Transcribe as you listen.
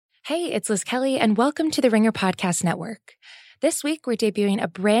Hey, it's Liz Kelly, and welcome to the Ringer Podcast Network. This week, we're debuting a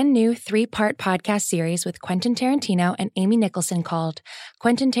brand new 3-part podcast series with Quentin Tarantino and Amy Nicholson called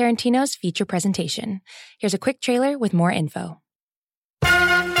Quentin Tarantino's Feature Presentation. Here's a quick trailer with more info.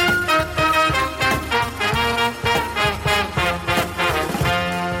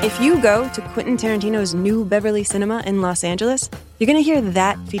 If you go to Quentin Tarantino's New Beverly Cinema in Los Angeles, you're going to hear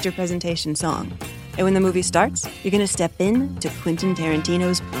that feature presentation song. And when the movie starts, you're going to step in to Quentin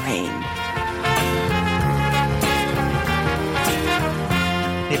Tarantino's brain.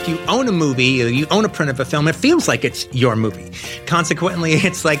 If you own a movie or you own a print of a film, it feels like it's your movie. Consequently,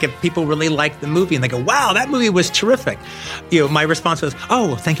 it's like if people really like the movie and they go, wow, that movie was terrific. My response was, oh,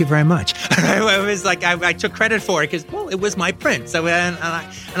 well, thank you very much. It was like I took credit for it because, well, it was my print. So and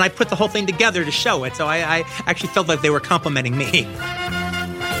I put the whole thing together to show it. So I actually felt like they were complimenting me.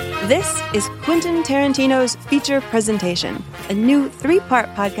 This is Quentin Tarantino's Feature Presentation, a new 3-part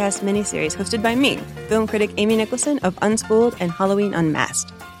podcast miniseries hosted by me, film critic Amy Nicholson of Unspooled and Halloween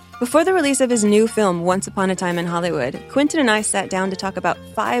Unmasked. Before the release of his new film, Once Upon a Time in Hollywood, Quentin and I sat down to talk about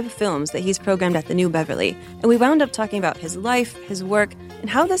 5 films that he's programmed at the New Beverly, and we wound up talking about his life, his work, and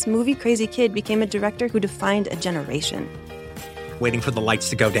how this movie-crazy kid became a director who defined a generation. Waiting for the lights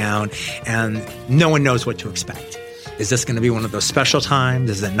to go down, and no one knows what to expect. Is this going to be one of those special times?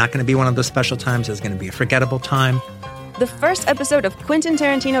 Is it not going to be one of those special times? Is it going to be a forgettable time? The first episode of Quentin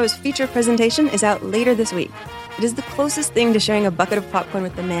Tarantino's Feature Presentation is out later this week. It is the closest thing to sharing a bucket of popcorn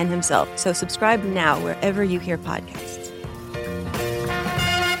with the man himself, so subscribe now wherever you hear podcasts.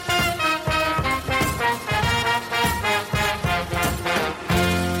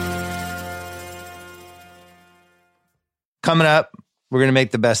 Coming up, we're going to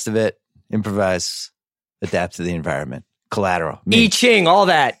make the best of it, improvise, adapt to the environment. Collateral. I-Ching, all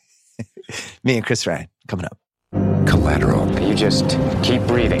that. Me and Chris Ryan coming up. Collateral. You just keep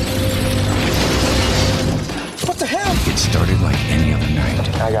breathing. What the hell? It started like any other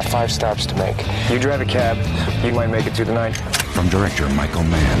night. I got 5 stops to make. You drive a cab, you might make it through the night. From director Michael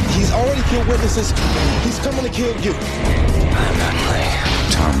Mann. He's already killed witnesses. He's coming to kill you. I'm not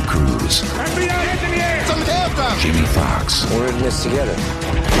playing. Tom Cruise. FBI, hands in the air! Some halftime! Jamie Foxx. We're in this together.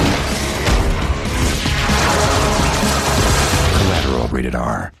 Collateral, rated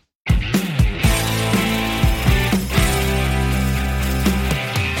R.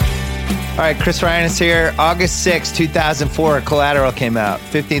 All right, Chris Ryan is here. August 6, 2004, Collateral came out.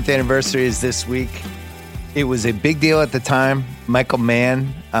 15th anniversary is this week. It was a big deal at the time. Michael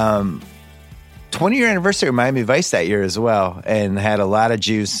Mann, 20-year anniversary of Miami Vice that year as well, and had a lot of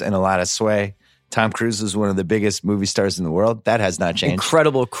juice and a lot of sway. Tom Cruise was one of the biggest movie stars in the world. That has not changed.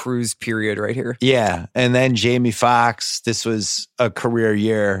 Incredible Cruise period right here. Yeah. And then Jamie Foxx, this was a career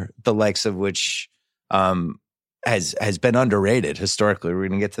year, the likes of which has been underrated historically. We're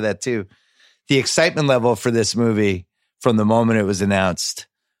going to get to that too. The excitement level for this movie from the moment it was announced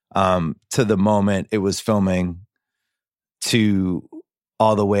to the moment it was filming to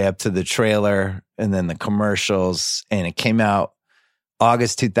all the way up to the trailer and then the commercials. And it came out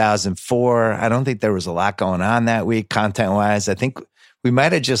August 2004. I don't think there was a lot going on that week content-wise. I think we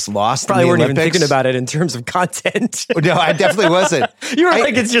might have just lost Probably the weren't Olympics. even thinking about it in terms of content. No, I definitely wasn't. You were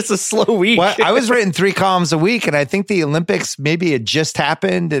like, it's just a slow week. Well, I was writing 3 columns a week, and I think the Olympics maybe had just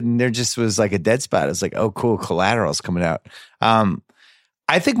happened, and there just was like a dead spot. I was like, oh, cool, Collateral's coming out.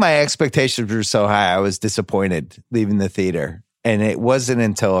 I think my expectations were so high, I was disappointed leaving the theater. And it wasn't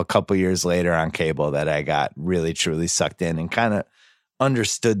until a couple years later on cable that I got really, truly sucked in and kind of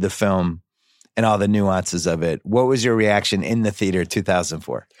understood the film and all the nuances of it. What was your reaction in the theater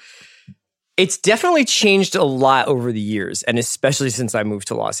 2004? It's definitely changed a lot over the years, and especially since I moved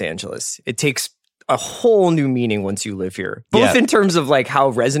to Los Angeles. It takes a whole new meaning once you live here, both in terms of like how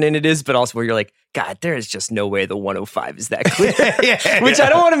resonant it is, but also where you're like, God, there is just no way the 105 is that clear. Which I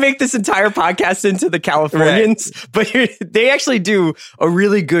don't want to make this entire podcast into the Californians, but they actually do a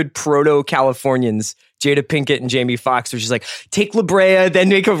really good proto-Californians. Jada Pinkett and Jamie Foxx, which is like, take La Brea, then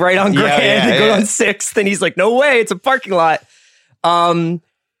make a right on Grand, and go on 6th. And he's like, no way, it's a parking lot. I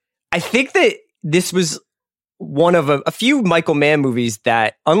think that this was one of a few Michael Mann movies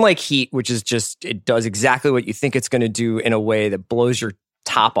that, unlike Heat, which is just, it does exactly what you think it's going to do in a way that blows your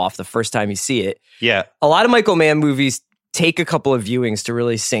top off the first time you see it. Yeah. A lot of Michael Mann movies take a couple of viewings to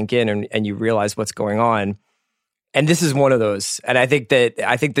really sink in and you realize what's going on. And this is one of those. And I think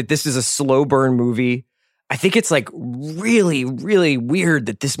that this is a slow burn movie. I think it's like really, really weird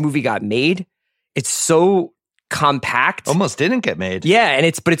that this movie got made. It's so compact. Almost didn't get made. Yeah, and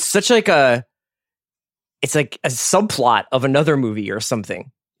it's such like it's like a subplot of another movie or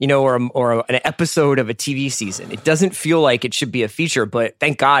something. or an episode of a TV season. It doesn't feel like it should be a feature, but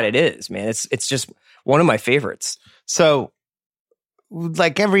thank God it is, man. It's just one of my favorites. So,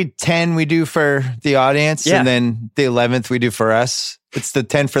 like every 10 we do for the audience, and then the 11th we do for us. It's the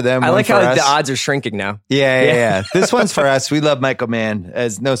 10 for them. I like how us. the odds are shrinking now. Yeah. This one's for us. We love Michael Mann,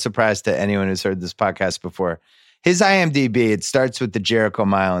 as no surprise to anyone who's heard this podcast before. His IMDb, it starts with the Jericho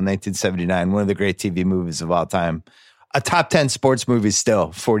Mile in 1979, one of the great TV movies of all time. A top 10 sports movie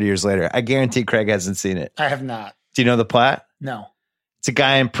still, 40 years later. I guarantee Craig hasn't seen it. I have not. Do you know the plot? No. It's a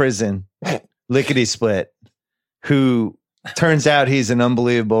guy in prison, lickety-split, who turns out he's an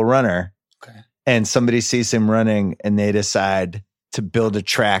unbelievable runner. Okay. And somebody sees him running, and they decide to build a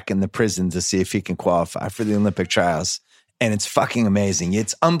track in the prison to see if he can qualify for the Olympic trials. And it's fucking amazing.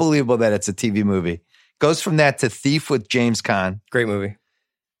 It's unbelievable that it's a TV movie. Goes from that to Thief with James Caan. Great movie.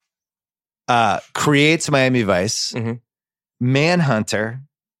 Creates Miami Vice. Mm-hmm. Manhunter.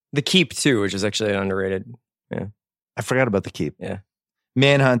 The Keep, too, which is actually underrated. Yeah. I forgot about The Keep. Yeah.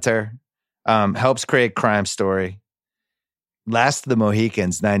 Manhunter. Helps create Crime Story. Last of the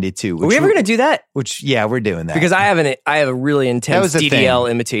Mohicans, 92. Are we ever going to do that? Yeah, we're doing that. Because I have a really intense DDL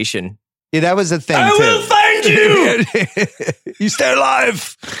imitation. Yeah, that was a thing, I will find you! You stay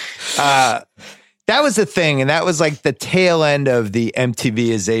alive! That was a thing, and that was like the tail end of the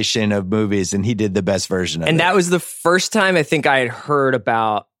MTVization of movies, and he did the best version of it. And that was the first time I think I had heard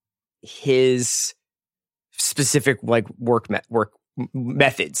about his specific like work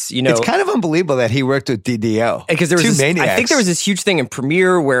methods. It's kind of unbelievable that he worked with DDL. Because there was maniacs. I think there was this huge thing in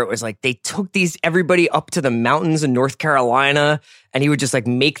Premiere where it was like they took everybody up to the mountains in North Carolina, and he would just like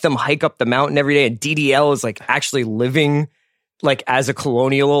make them hike up the mountain every day. And DDL is like actually living like as a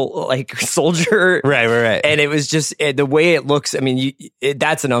colonial like soldier. Right. And it was just the way it looks. I mean,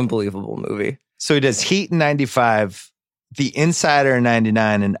 that's an unbelievable movie. So he does Heat in 95, The Insider in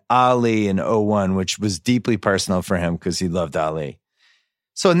 99, and Ali in 01, which was deeply personal for him because he loved Ali.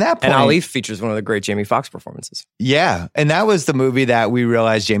 So in that point, and Ali features one of the great Jamie Foxx performances. Yeah. And that was the movie that we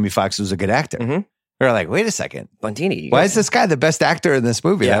realized Jamie Foxx was a good actor. Mm-hmm. We were like, wait a second. Bontini. Why is this guy the best actor in this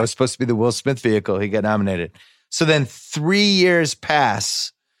movie? Yeah. That was supposed to be the Will Smith vehicle. He got nominated. So then 3 years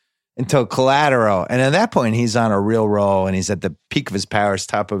pass until Collateral. And at that point, he's on a real roll, and he's at the peak of his powers,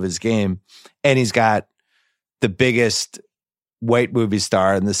 top of his game. And he's got the biggest white movie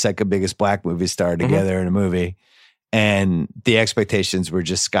star and the second biggest black movie star together in a movie. And the expectations were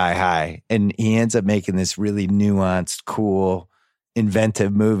just sky high. And he ends up making this really nuanced, cool,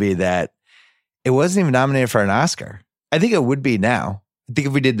 inventive movie that it wasn't even nominated for an Oscar. I think it would be now. I think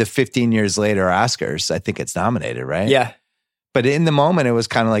if we did the 15 years later Oscars, I think it's nominated, right? Yeah. But in the moment, it was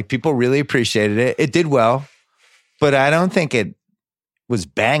kind of like people really appreciated it. It did well, but I don't think it was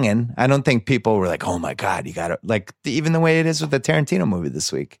banging. I don't think people were like, oh my God, you got to, like, even the way it is with the Tarantino movie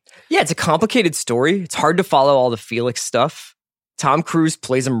this week. Yeah, it's a complicated story. It's hard to follow all the Felix stuff. Tom Cruise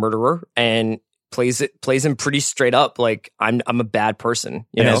plays a murderer and plays him pretty straight up. Like, I'm a bad person.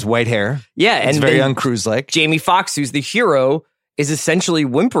 You know? Has white hair. Yeah. It's and very un-Cruise-like. Jamie Foxx, who's the hero, is essentially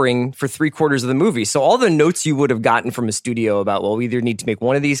whimpering for 3/4 of the movie. So all the notes you would have gotten from a studio about, well, we either need to make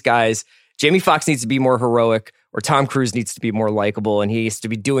one of these guys, Jamie Foxx needs to be more heroic, or Tom Cruise needs to be more likable, and he needs to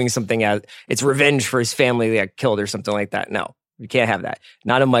be doing something as it's revenge for his family that got killed or something like that. No, you can't have that.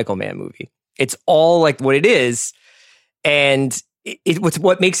 Not a Michael Mann movie. It's all like what it is. And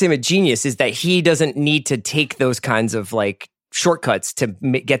what makes him a genius is that he doesn't need to take those kinds of like shortcuts to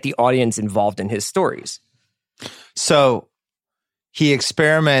get the audience involved in his stories. So he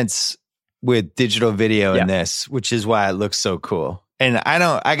experiments with digital video in this, which is why it looks so cool. And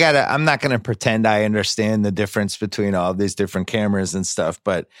I'm not going to pretend I understand the difference between all these different cameras and stuff,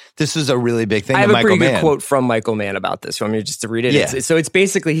 but this was a really big thing. I have a pretty good Mann. quote from Michael Mann about this. You want me just to read it? Yeah. So it's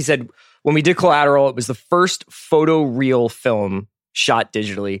basically, he said, when we did Collateral, it was the first photoreal film shot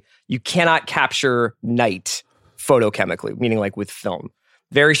digitally. You cannot capture night photochemically, meaning like with film.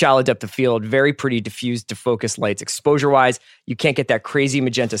 Very shallow depth of field, very pretty diffused defocus lights. Exposure-wise, you can't get that crazy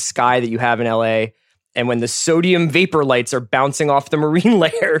magenta sky that you have in LA. And when the sodium vapor lights are bouncing off the marine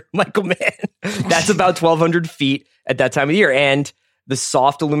layer, Michael Mann, that's about 1,200 feet at that time of year. And the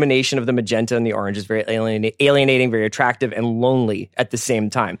soft illumination of the magenta and the orange is very alienating, very attractive, and lonely at the same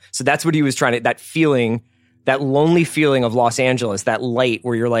time. So that's what he was trying to, that feeling, that lonely feeling of Los Angeles, that light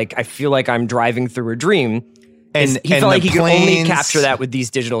where you're like, I feel like I'm driving through a dream. And he felt like he could only capture that with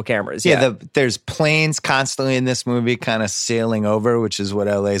these digital cameras. Yeah, there's planes constantly in this movie kind of sailing over, which is what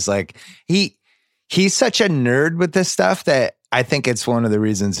LA's like. He's such a nerd with this stuff that I think it's one of the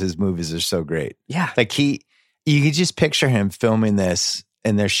reasons his movies are so great. Yeah. Like you could just picture him filming this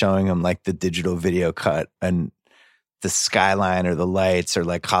and they're showing him like the digital video cut and the skyline or the lights or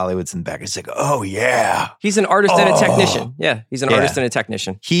like Hollywood's in the back. It's like, oh yeah. He's an artist and a technician. Yeah, he's an artist and a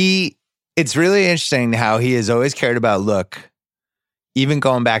technician. It's really interesting how he has always cared about look, even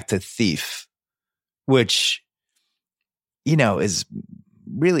going back to Thief, which, you know, is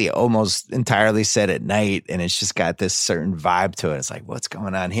really almost entirely set at night, and it's just got this certain vibe to it. It's like, what's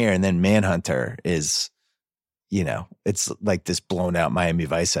going on here? And then Manhunter is, you know, it's like this blown out Miami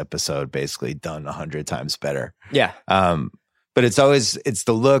Vice episode, basically done 100 times better. Yeah. But it's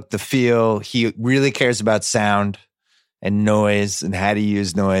the look, the feel. He really cares about sound and noise and how to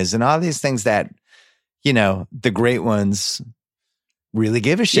use noise and all these things that, you know, the great ones really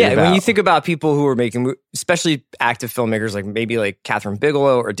give a shit about. When you think about people who are making, especially active filmmakers, like maybe like Catherine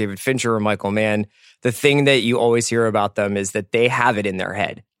Bigelow or David Fincher or Michael Mann, the thing that you always hear about them is that they have it in their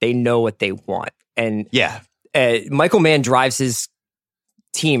head. They know what they want. And Michael Mann drives his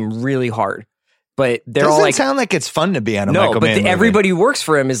team really hard, but they're all like, sound like it's fun to be on a Michael Mann movie. Everybody who works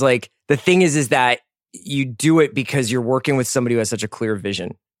for him is like, the thing is that you do it because you're working with somebody who has such a clear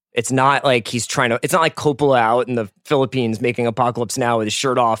vision. It's not like it's not like Coppola out in the Philippines making Apocalypse Now with his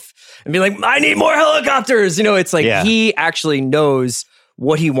shirt off and be like, I need more helicopters. You know, it's like he actually knows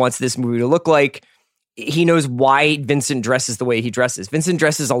what he wants this movie to look like. He knows why Vincent dresses the way he dresses. Vincent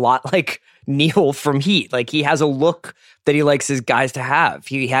dresses a lot like Neil from Heat. Like, he has a look that he likes his guys to have.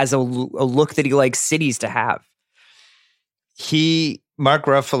 He has a look that he likes cities to have. Mark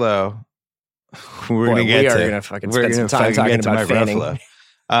Ruffalo, we're going to fucking spend some time talking about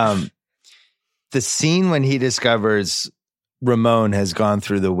Fanning. The scene when he discovers Ramon has gone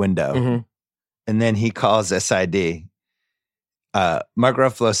through the window and then he calls SID. Mark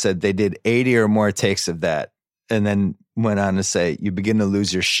Ruffalo said they did 80 or more takes of that and then went on to say, you begin to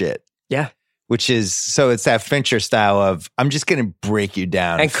lose your shit. Yeah. Which is, so it's that Fincher style of, I'm just going to break you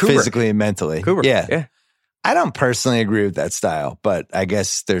down physically and mentally. Kubrick. Yeah. I don't personally agree with that style, but I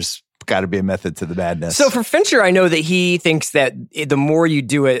guess there's got to be a method to the madness. So for Fincher, I know that he thinks that the more you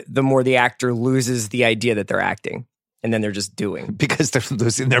do it, the more the actor loses the idea that they're acting. And then they're just doing. Because they're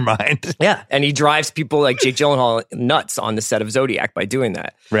losing their mind. Yeah. And he drives people like Jake Gyllenhaal nuts on the set of Zodiac by doing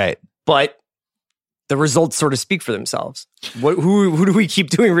that. Right. But the results sort of speak for themselves. Who do we keep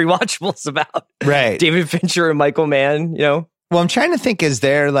doing rewatchables about? Right. David Fincher and Michael Mann, you know? Well, I'm trying to think, is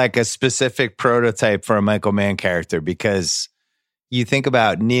there like a specific prototype for a Michael Mann character? Because you think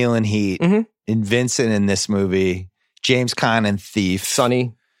about Neil in Heat, and Vincent in this movie, James Caan in Thief,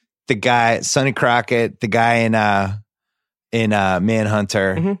 Sonny Crockett, the guy in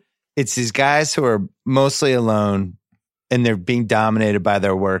Manhunter. It's these guys who are mostly alone and they're being dominated by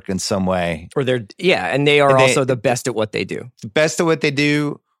their work in some way. Or and they are also the best at what they do. The best at what they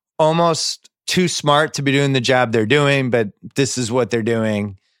do, almost too smart to be doing the job they're doing, but this is what they're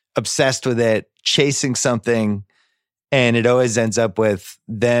doing, obsessed with it, chasing something. And it always ends up with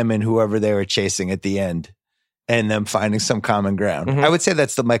them and whoever they were chasing at the end and them finding some common ground. I would say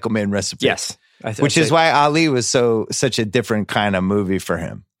that's the Michael Mann recipe. Yes. Which is why Ali was such a different kind of movie for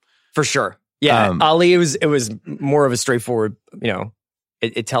him. For sure. Yeah. Ali, it was more of a straightforward, you know,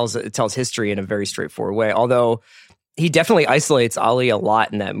 it tells history in a very straightforward way. Although he definitely isolates Ali a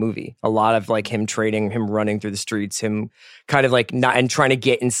lot in that movie. A lot of like him trading, him running through the streets, him kind of like not and trying to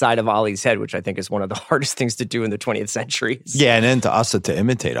get inside of Ali's head, which I think is one of the hardest things to do in the 20th century. Yeah, and then to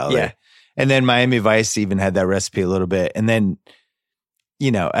imitate Ali. Yeah. And then Miami Vice even had that recipe a little bit. And then,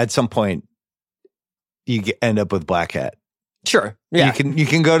 you know, at some point you end up with Black Hat. Sure. Yeah. You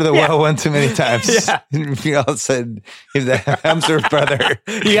can go to the well one too many times. You all of a sudden, if the Hemsworth brother,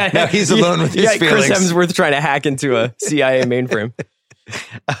 now he's alone with his feelings. Chris Hemsworth trying to hack into a CIA mainframe.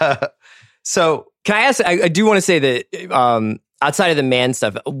 So can I ask, I do want to say that outside of the man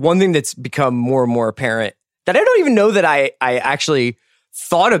stuff, one thing that's become more and more apparent that I don't even know that I actually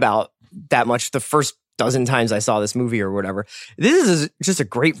thought about that much the first dozen times I saw this movie or whatever. This is just a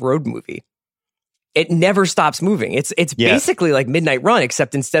great road movie. It never stops moving. It's basically like Midnight Run,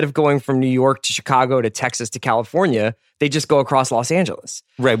 except instead of going from New York to Chicago to Texas to California, they just go across Los Angeles.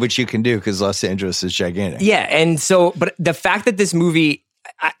 Right, which you can do because Los Angeles is gigantic. Yeah, and so, but the fact that this movie,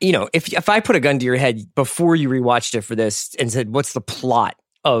 you know, if I put a gun to your head before you rewatched it for this and said, what's the plot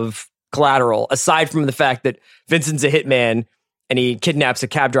of Collateral, aside from the fact that Vincent's a hitman and he kidnaps a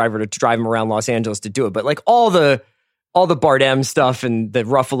cab driver to drive him around Los Angeles to do it, but like all the Bardem stuff and the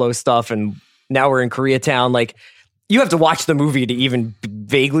Ruffalo stuff and now we're in Koreatown. Like, you have to watch the movie to even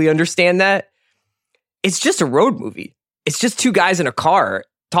vaguely understand that. It's just a road movie. It's just two guys in a car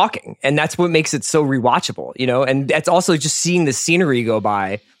talking. And that's what makes it so rewatchable, you know? And that's also just seeing the scenery go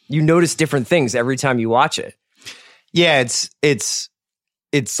by. You notice different things every time you watch it. Yeah, it's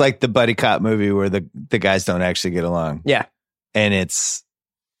it's like the buddy cop movie where the guys don't actually get along. Yeah. And it's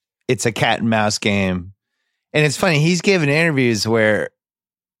a cat and mouse game. And it's funny, he's given interviews where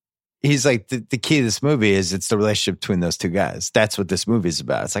he's like, the key to this movie is it's the relationship between those two guys. That's what this movie is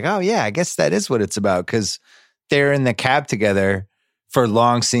about. It's like, oh yeah, I guess that is what it's about, because they're in the cab together for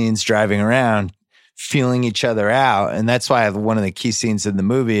long scenes driving around, feeling each other out. And that's why one of the key scenes in the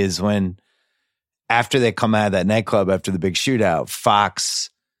movie is when, after they come out of that nightclub after the big shootout, Fox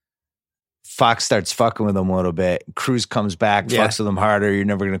starts fucking with him a little bit. Cruz comes back, fucks with him harder. You're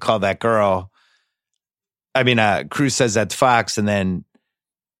never going to call that girl. I mean, Cruz says that to Fox, and then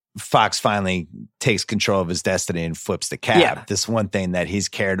Fox finally takes control of his destiny and flips the cab. Yeah. This one thing that he's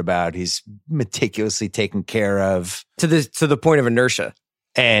cared about, he's meticulously taken care of. To the point of inertia.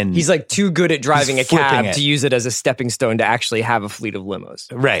 And he's like too good at driving a cab it to use it as a stepping stone to actually have a fleet of limos.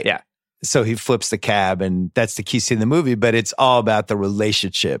 Right. Yeah. So he flips the cab, and that's the key scene in the movie, but it's all about the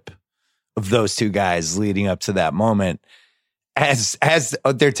relationship of those two guys leading up to that moment. As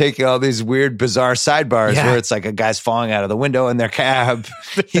they're taking all these weird, bizarre sidebars where it's like a guy's falling out of the window in their cab.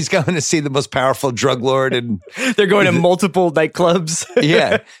 He's going to see the most powerful drug lord, and they're going to multiple nightclubs.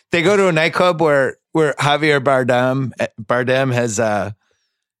 Yeah. They go to a nightclub where Javier Bardem has,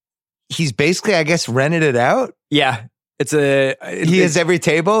 he's basically, I guess, rented it out. Yeah. He has every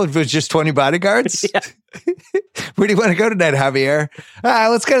table. It was just 20 bodyguards. Yeah. Where do you want to go tonight, Javier?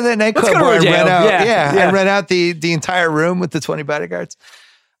 Let's go to that nightclub where I rent out. I rent out the entire room with the 20 bodyguards.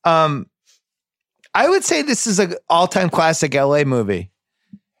 I would say this is an all-time classic LA movie.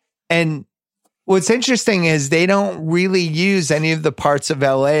 And what's interesting is they don't really use any of the parts of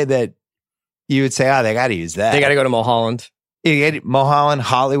LA that you would say, they got to use that. They got to go to Mulholland. Mulholland,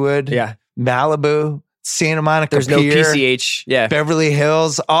 Hollywood, Malibu, Santa Monica There's Pier, no PCH, Beverly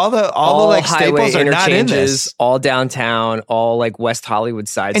Hills, all the like staples are not in this. All downtown, all like West Hollywood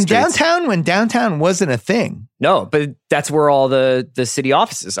side and streets. downtown, when downtown wasn't a thing. No, but that's where all the city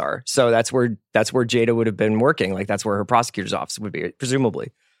offices are. So that's where Jada would have been working. Like that's where her prosecutor's office would be,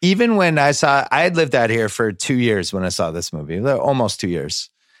 presumably. Even when I had lived out here for 2 years when I saw this movie, almost 2 years,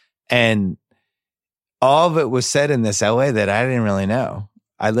 and all of it was said in this LA that I didn't really know.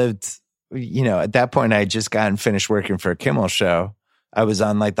 I lived. At that point, I had just gotten finished working for a Kimmel show. I was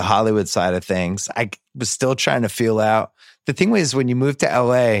on like the Hollywood side of things. I was still trying to feel out. The thing was, when you move to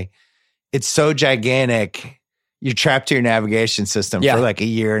LA, it's so gigantic. You're trapped to your navigation system for like a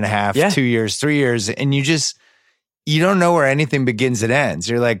year and a half, 2 years, 3 years. And you don't know where anything begins and ends.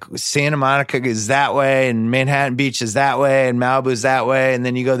 You're like, Santa Monica is that way, and Manhattan Beach is that way, and Malibu is that way. And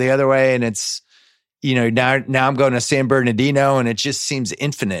then you go the other way, and it's, now I'm going to San Bernardino, and it just seems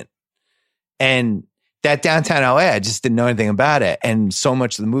infinite. And that downtown LA, I just didn't know anything about it. And so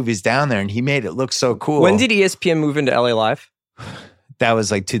much of the movie's down there, and he made it look so cool. When did ESPN move into LA Live? That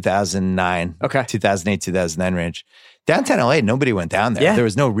was like 2009. Okay. 2008, 2009 range. Downtown LA, nobody went down there. Yeah. There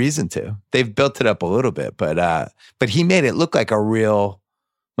was no reason to. They've built it up a little bit, but he made it look like a real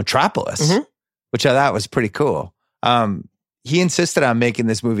metropolis, which I thought was pretty cool. He insisted on making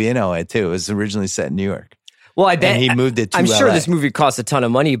this movie in LA too. It was originally set in New York. Well, I bet he moved it to I'm LA. sure this movie cost a ton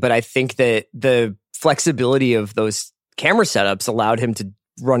of money, but I think that the flexibility of those camera setups allowed him to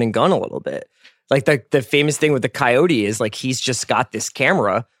run and gun a little bit. Like the famous thing with the coyote is like he's just got this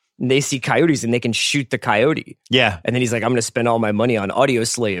camera and they see coyotes and they can shoot the coyote. Yeah. And then he's like, I'm going to spend all my money on Audio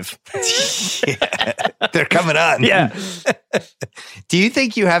Slave. They're coming on. Yeah. Do you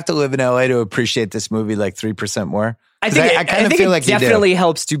think you have to live in LA to appreciate this movie like 3% more? I think I feel like it definitely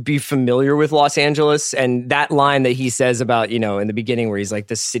helps to be familiar with Los Angeles. And that line that he says about, in the beginning where he's like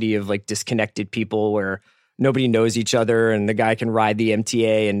this city of like disconnected people where nobody knows each other and the guy can ride the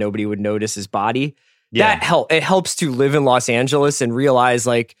MTA and nobody would notice his body. Yeah. It helps to live in Los Angeles and realize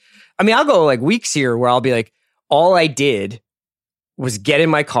I'll go like weeks here where I'll be like, all I did was get in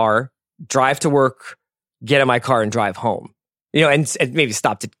my car, drive to work, get in my car and drive home, and maybe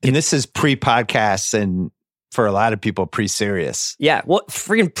stop to. And this is pre-podcasts and for a lot of people, pre-serious. Yeah. Well,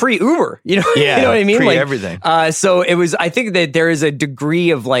 freaking pre-Uber, Yeah, you know what I mean? Everything. So it was, I think that there is a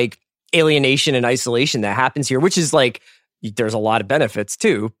degree of like alienation and isolation that happens here, which is like, there's a lot of benefits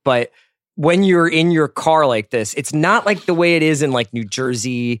too. But when you're in your car like this, it's not like the way it is in like New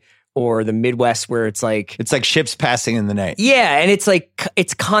Jersey or the Midwest where it's like ships passing in the night. Yeah. And it's like,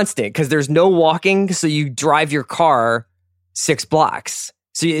 it's constant because there's no walking. So you drive your car 6 blocks.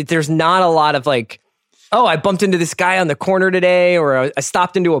 So there's not a lot of like, oh, I bumped into this guy on the corner today, or I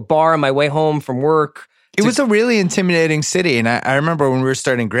stopped into a bar on my way home from work. It was a really intimidating city. And I remember when we were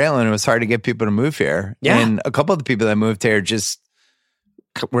starting Grantland, it was hard to get people to move here. Yeah. And a couple of the people that moved here just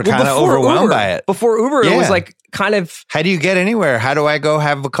we're kind of overwhelmed by it. Before Uber, it was like kind of... How do you get anywhere? How do I go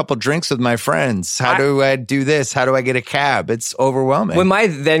have a couple drinks with my friends? How do I do this? How do I get a cab? It's overwhelming. When my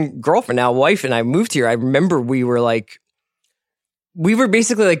then girlfriend, now wife, and I moved here, I remember we were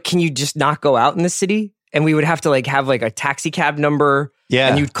basically like, can you just not go out in the city? And we would have to like have like a taxi cab number. Yeah.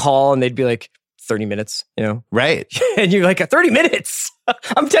 And you'd call and they'd be like, 30 minutes, Right. And you're like, 30 minutes?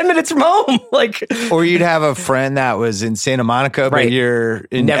 I'm 10 minutes from home. Like, or you'd have a friend that was in Santa Monica, but you're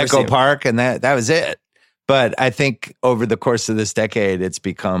in Echo Park, and that was it. But I think over the course of this decade, it's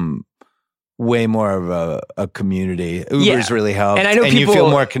become way more of a community. Uber's really helped. And I know you feel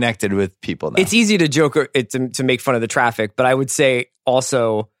more connected with people now. It's easy to joke to make fun of the traffic, but I would say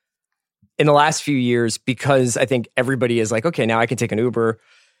also in the last few years, because I think everybody is like, okay, now I can take an Uber,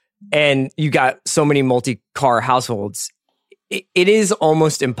 and you got so many multi-car households, it is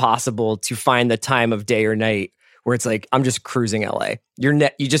almost impossible to find the time of day or night where it's like, I'm just cruising LA. You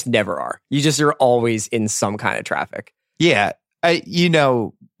just never are. You're always in some kind of traffic. Yeah.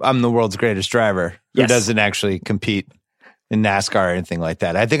 I'm the world's greatest driver who doesn't actually compete in NASCAR or anything like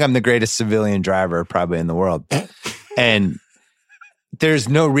that. I think I'm the greatest civilian driver probably in the world. And there's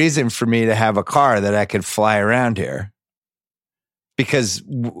no reason for me to have a car that I could fly around here. Because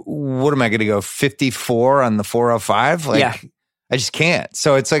what am I going to go 54 on the 405? I just can't.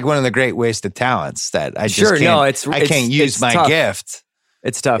 So it's like one of the great wasted talents that I just can't. I can't use my gift.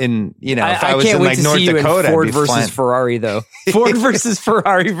 It's tough. And if I was in like North Dakota, Ford versus Ferrari though. Ford versus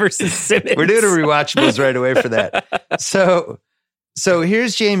Ferrari versus Simmons. We're doing a rewatchables right away for that. So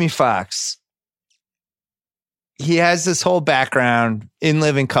here's Jamie Foxx. He has this whole background in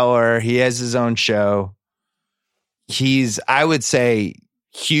Living Color. He has his own show. He's, I would say,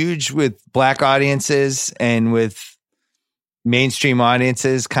 huge with Black audiences and with mainstream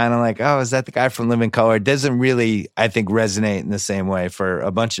audiences, kind of like, oh, is that the guy from Living Color? It doesn't really, I think, resonate in the same way for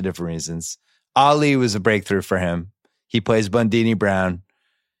a bunch of different reasons. Ali was a breakthrough for him. He plays Bundini Brown,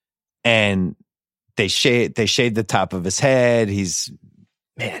 and they shade the top of his head. He's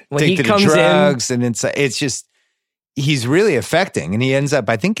addicted to drugs, and it's just, he's really affecting, and he ends up,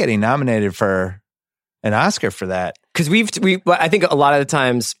 I think, getting nominated for an Oscar for that. Because I think a lot of the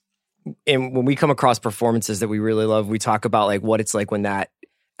times when we come across performances that we really love, we talk about like what it's like when that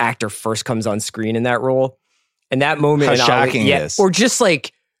actor first comes on screen in that role. And that moment, how shocking it is. Or just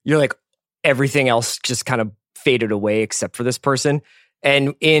like, you're like, everything else just kind of faded away except for this person.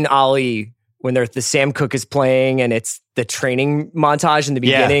 And in Ali, when the Sam Cooke is playing and it's the training montage in the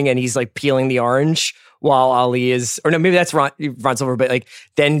beginning and he's like peeling the orange while Ali is, or no, maybe that's Ron Silver, but like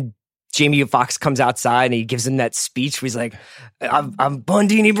then Jamie Foxx comes outside and he gives him that speech where he's like, I'm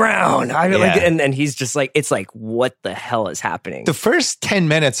Bundini Brown. And he's just like, it's like, what the hell is happening? The first 10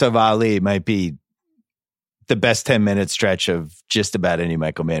 minutes of Ali might be the best 10-minute stretch of just about any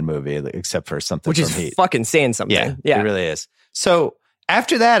Michael Mann movie, except for something which from is Heat. Fucking saying something. Yeah, it really is. So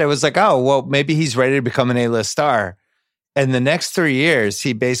after that, it was like, oh, well, maybe he's ready to become an A-list star. And the next 3 years,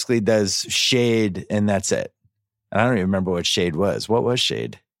 he basically does Shade, and that's it. I don't even remember what Shade was. What was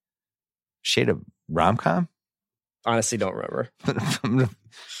Shade? Shade of rom-com? Honestly, don't remember.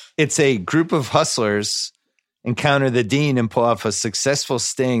 It's a group of hustlers encounter the dean and pull off a successful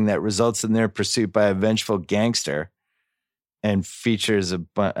sting that results in their pursuit by a vengeful gangster, and features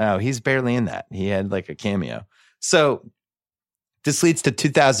he's barely in that. He had like a cameo. So this leads to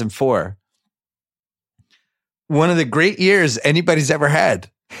 2004. One of the great years anybody's ever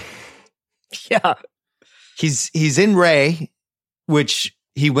had. Yeah. He's in Ray, which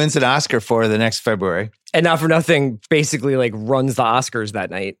he wins an Oscar for the next February. And not for nothing, basically like runs the Oscars that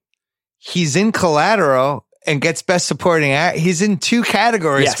night. He's in Collateral and gets Best Supporting Act. He's in 2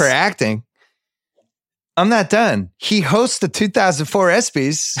 categories for acting. I'm not done. He hosts the 2004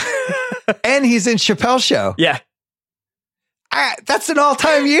 ESPYs and he's in Chappelle's Show. Yeah. That's an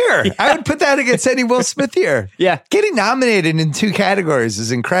all-time year. Yeah. I would put that against any Will Smith year. Yeah. Getting nominated in 2 categories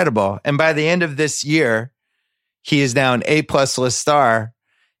is incredible. And by the end of this year, he is now an A+ list star.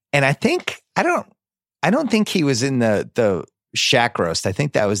 And I don't think he was in the Shaq roast. I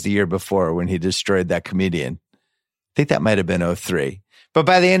think that was the year before when he destroyed that comedian. I think that might have been 2003. But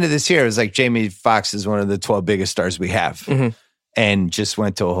by the end of this year, it was like Jamie Foxx is one of the 12 biggest stars we have, and just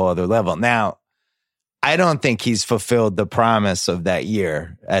went to a whole other level. Now, I don't think he's fulfilled the promise of that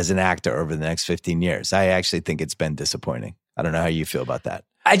year as an actor over the next 15 years. I actually think it's been disappointing. I don't know how you feel about that.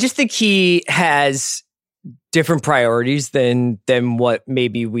 I just think he has different priorities than what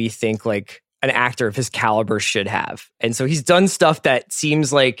maybe we think like an actor of his caliber should have. And so he's done stuff that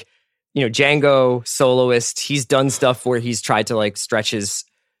seems like, Django, Soloist. He's done stuff where he's tried to like stretch his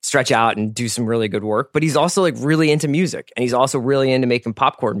stretch out and do some really good work. But he's also like really into music, and he's also really into making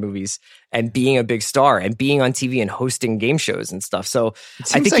popcorn movies and being a big star and being on TV and hosting game shows and stuff. So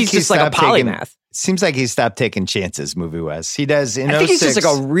I think he's just like a polymath. Seems like he stopped taking chances movie-wise. He does in 06. I think he's just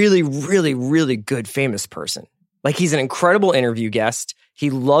like a really, really, really good famous person. Like he's an incredible interview guest. He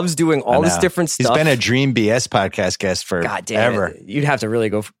loves doing all this different stuff. He's been a Dream BS podcast guest for ever. You'd have to really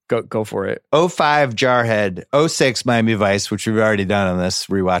go for it. 05 Jarhead, 06 Miami Vice, which we've already done on this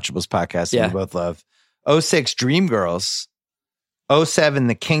Rewatchables podcast that we both love. 06 Dreamgirls, 07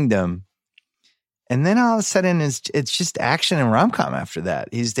 The Kingdom, and then all of a sudden it's just action and rom-com after that.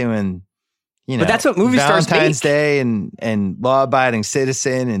 He's doing, but that's what movie stars make. Valentine's Day and Law Abiding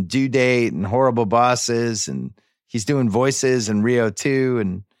Citizen and Due Date and Horrible Bosses, and he's doing voices and Rio 2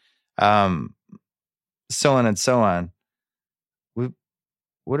 and so on and so on.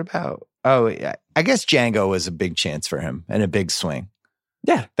 What about, I guess Django was a big chance for him and a big swing.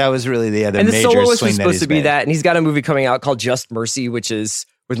 Yeah. That was really the other major swing. And The Soloist was supposed to be that. And he's got a movie coming out called Just Mercy, which is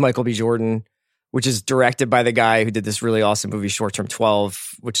with Michael B. Jordan, which is directed by the guy who did this really awesome movie, Short Term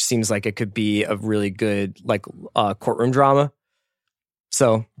 12, which seems like it could be a really good like courtroom drama.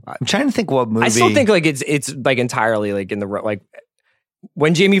 So I'm trying to think what movie. I still think like it's like entirely like in the like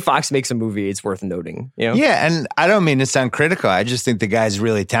when Jamie Foxx makes a movie, it's worth noting. You know? Yeah, and I don't mean to sound critical. I just think the guy's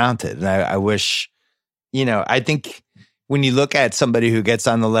really talented, and I wish, I think when you look at somebody who gets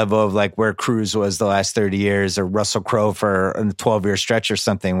on the level of like where Cruise was the last 30 years, or Russell Crowe for a 12-year stretch or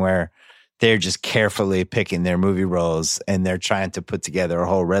something, where they're just carefully picking their movie roles and they're trying to put together a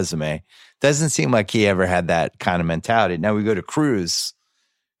whole resume. Doesn't seem like he ever had that kind of mentality. Now we go to Cruise.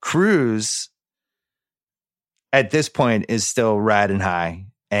 Cruise, at this point, is still riding high.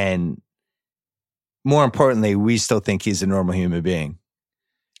 And more importantly, we still think he's a normal human being.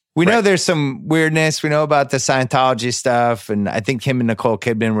 We know there's some weirdness. We know about the Scientology stuff. And I think him and Nicole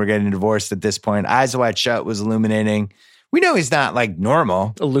Kidman were getting divorced at this point. Eyes Wide Shut was illuminating. We know he's not like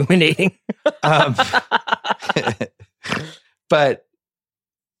normal. Illuminating. But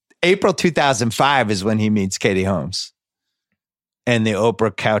April 2005 is when he meets Katie Holmes. And the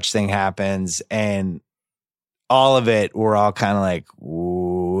Oprah couch thing happens, and all of it, we're all kind of like,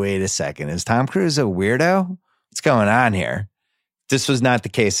 wait a second, is Tom Cruise a weirdo? What's going on here? This was not the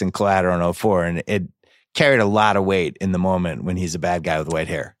case in Collateral in 04, and it carried a lot of weight in the moment when he's a bad guy with white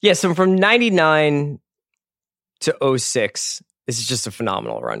hair. Yeah, so from 99 to 06, this is just a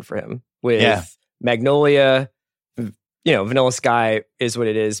phenomenal run for him. With Magnolia, Vanilla Sky is what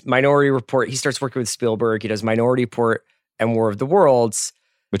it is. Minority Report, he starts working with Spielberg. He does Minority Report and War of the Worlds,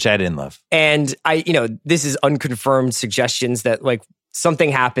 which I didn't love. And this is unconfirmed suggestions that like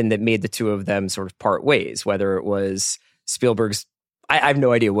something happened that made the two of them sort of part ways, whether it was Spielberg's, I have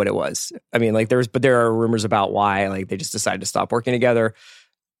no idea what it was. I mean, like there are rumors about why, like they just decided to stop working together.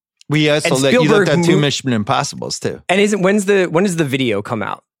 We also you looked at two Mission Impossibles too. And when does the video come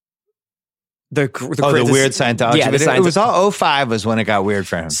out? The weird Scientology video? It was all 05 was when it got weird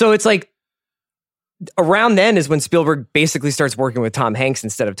for him. So it's like, around then is when Spielberg basically starts working with Tom Hanks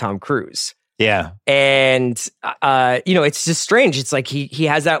instead of Tom Cruise. Yeah. And, it's just strange. It's like he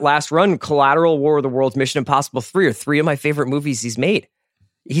has that last run, Collateral, War of the Worlds, Mission Impossible 3 are three of my favorite movies he's made.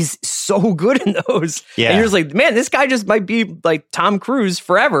 He's so good in those. Yeah. And you're just like, man, this guy just might be like Tom Cruise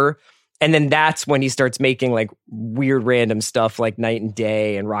forever. And then that's when he starts making like weird random stuff like Night and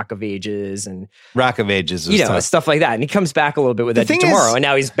Day and Rock of Ages. And Rock of Ages was tough. Stuff like that. And he comes back a little bit with Edge of Tomorrow. And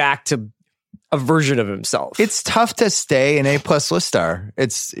now he's back to a version of himself. It's tough to stay an A+ list star.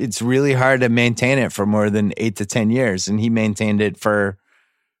 It's really hard to maintain it for more than 8 to 10 years. And he maintained it for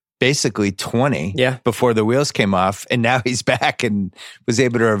basically 20 before the wheels came off. And now he's back and was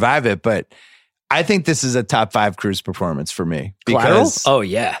able to revive it. But I think this is a top 5 Cruise performance for me. Collateral? Oh,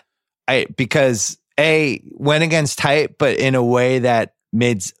 yeah. Because A, went against type, but in a way that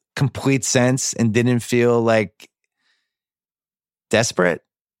made complete sense and didn't feel like desperate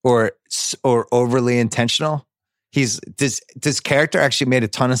or overly intentional. This character actually made a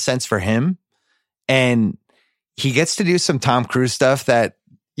ton of sense for him, and he gets to do some Tom Cruise stuff that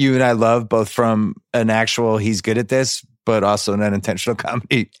you and I love, both from an actual he's good at this, but also an unintentional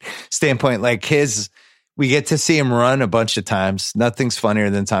comedy standpoint. Like we get to see him run a bunch of times. Nothing's funnier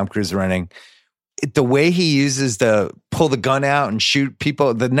than Tom Cruise running. The way he uses the pull the gun out and shoot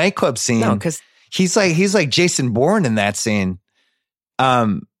people, the nightclub scene. No, because he's like Jason Bourne in that scene.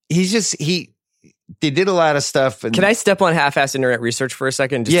 They did a lot of stuff. Can I step on half-assed internet research for a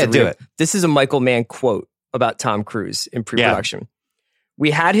second? Do it. This is a Michael Mann quote about Tom Cruise in pre-production. Yeah.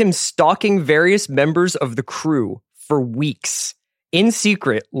 We had him stalking various members of the crew for weeks in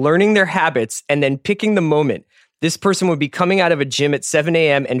secret, learning their habits and then picking the moment this person would be coming out of a gym at 7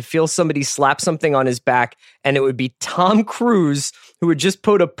 a.m. and feel somebody slap something on his back, and it would be Tom Cruise who would just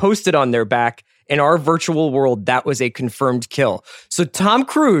put a Post-it on their back. In our virtual world, that was a confirmed kill. So Tom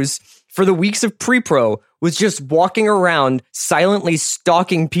Cruise, for the weeks of pre-pro, was just walking around silently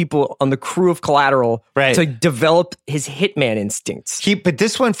stalking people on the crew of Collateral to develop his hitman instincts. But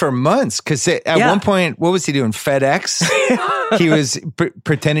this went for months, because at one point, what was he doing? FedEx? He was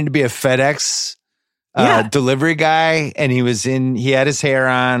pretending to be a FedEx delivery guy, and he had his hair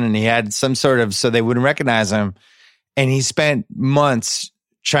on, and he had some sort of, so they wouldn't recognize him. And he spent months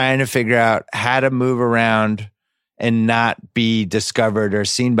trying to figure out how to move around and not be discovered or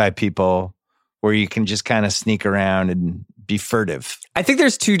seen by people, where you can just kind of sneak around and be furtive. I think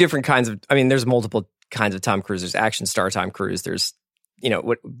there's two different kinds of, there's multiple kinds of Tom Cruise. There's action star Tom Cruise. There's,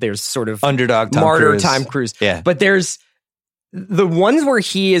 there's sort of underdog Tom martyr Cruise. Tom Cruise. Yeah. But there's the ones where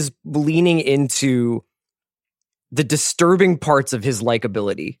he is leaning into the disturbing parts of his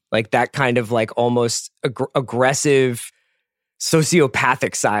likability, like that kind of like almost aggressive,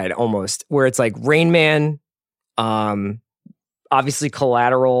 sociopathic side almost, where it's like Rain Man, obviously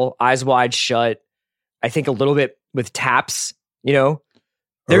Collateral, Eyes Wide Shut. I think a little bit with Taps, There's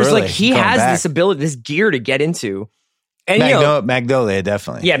really? like, he has this ability, this gear to get into. And Magnolia,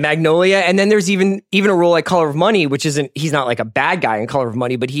 definitely. Yeah, Magnolia. And then there's even a role like Color of Money, which he's not like a bad guy in Color of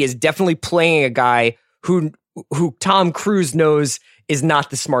Money, but he is definitely playing a guy who Tom Cruise knows is not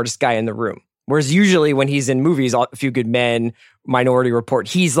the smartest guy in the room. Whereas usually when he's in movies, A Few Good Men, Minority Report,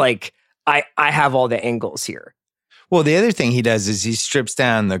 he's like, I have all the angles here. Well, the other thing he does is he strips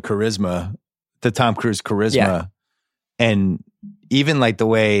down the charisma, the Tom Cruise charisma. Yeah. And even like the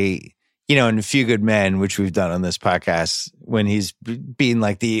way, in A Few Good Men, which we've done on this podcast, when he's being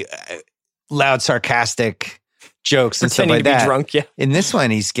like the loud, sarcastic jokes and stuff like that. Drunk, yeah. In this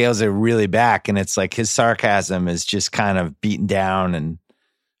one, he scales it really back, and it's like his sarcasm is just kind of beaten down and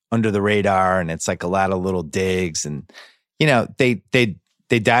under the radar, and it's like a lot of little digs. And they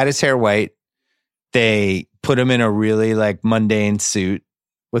dyed his hair white. They put him in a really like mundane suit.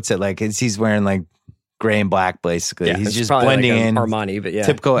 What's it like? He's wearing like gray and black, basically. Yeah, he's just blending like in. Armani, but yeah,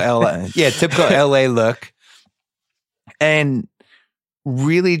 typical LA, typical LA look, and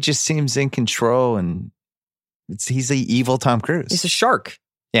really just seems in control. And he's the evil Tom Cruise. He's a shark.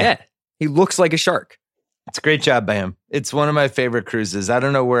 Yeah, he looks like a shark. It's a great job by him. It's one of my favorite cruises. I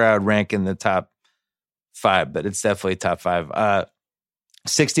don't know where I would rank in the top 5, but it's definitely top 5.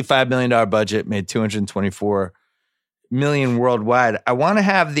 $65 million budget, made $224 million worldwide. I want to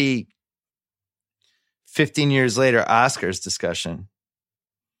have the 15 years later Oscars discussion,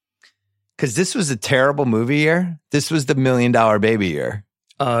 because this was a terrible movie year. This was the $1 Million Baby year.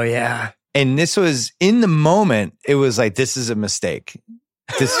 Oh, yeah. And this was, in the moment, it was like, this is a mistake.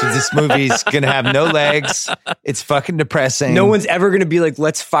 This movie's going to have no legs. It's fucking depressing. No one's ever going to be like,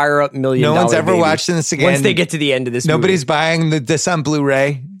 let's fire up $1 Million No one's ever Baby. watching this again. Once they get to the end of this Nobody's movie. buying this on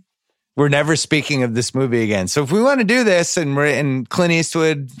Blu-ray. We're never speaking of this movie again. So if we want to do this, and we're in Clint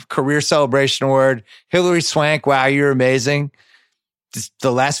Eastwood Career Celebration Award, Hilary Swank, wow, you're amazing. Just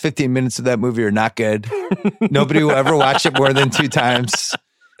the last 15 minutes of that movie are not good. Nobody will ever watch it more than 2 times.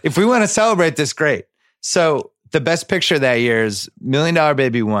 If we want to celebrate this, great. So the best picture that year is $1 Million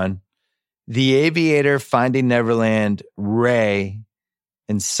Baby 1, The Aviator, Finding Neverland, Ray,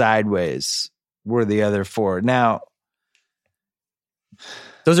 and Sideways were the other 4. Now,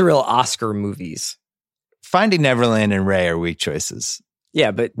 those are real Oscar movies. Finding Neverland and Ray are weak choices.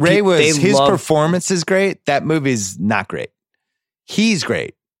 Yeah, but Ray his performance is great. That movie's not great. He's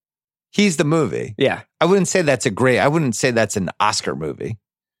great. He's the movie. Yeah. I wouldn't say that's an Oscar movie.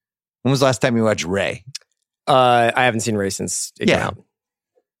 When was the last time you watched Ray? I haven't seen Ray since it came out.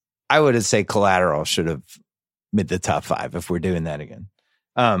 I would say Collateral should have made the top 5 if we're doing that again.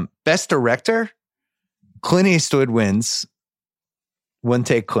 Best director, Clint Eastwood wins. One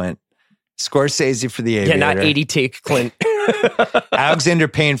take Clint. Scorsese for The Aviator. Yeah, not 80 take Clint. Alexander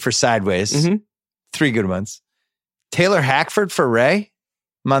Payne for Sideways. Mm-hmm. 3 good ones. Taylor Hackford for Ray.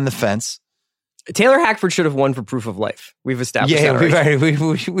 I'm on the fence. Taylor Hackford should have won for Proof of Life. We've established that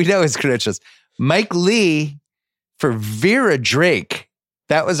already. We know his credentials. Mike Lee for Vera Drake.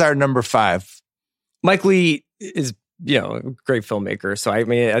 That was our number 5. Mike Lee is, a great filmmaker. So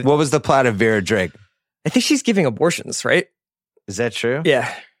what was the plot of Vera Drake? I think she's giving abortions, right? Is that true? Yeah,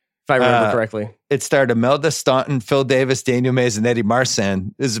 if I remember correctly. It starred Imelda Staunton, Phil Davis, Daniel Mays, and Eddie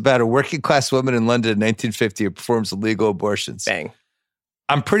Marsan. This is about a working class woman in London in 1950 who performs illegal abortions. Bang.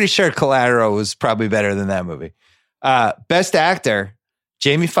 I'm pretty sure Collateral was probably better than that movie. Best actor,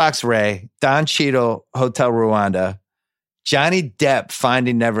 Jamie Foxx, Ray, Don Cheadle, Hotel Rwanda, Johnny Depp,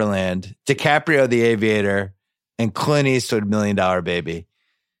 Finding Neverland, DiCaprio, The Aviator, and Clint Eastwood, $1 Million Baby.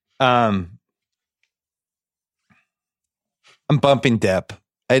 I'm bumping Depp.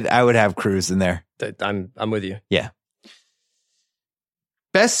 I would have Cruise in there. I'm with you. Yeah.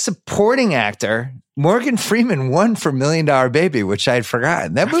 Best Supporting Actor, Morgan Freeman won for $1 Million Baby, which I'd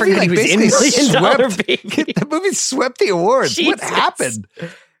forgotten. That movie basically swept. That movie swept the awards. Jesus. What happened?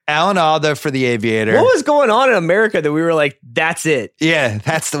 Alan Alda for The Aviator. What was going on in America that we were like, that's it? Yeah,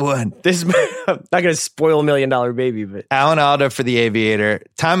 that's the one. This I'm not going to spoil $1 Million Baby, but Alan Alda for The Aviator.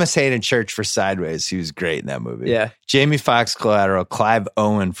 Thomas Hayden Church for Sideways. He was great in that movie. Yeah. Jamie Foxx, Collateral. Clive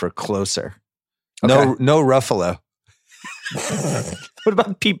Owen for Closer. Okay. No Ruffalo. What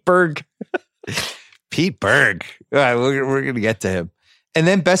about Pete Berg? Pete Berg. All right, we're going to get to him. And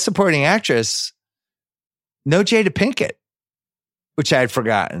then Best Supporting Actress, no Jada Pinkett, which I had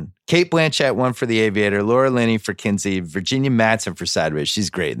forgotten. Kate Blanchett won for The Aviator, Laura Linney for Kinsey, Virginia Madsen for Sideways. She's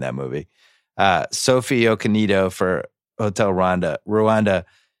great in that movie. Sophie Okonedo for Hotel Rwanda.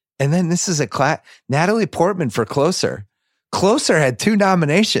 And then this is Natalie Portman for Closer. Closer had 2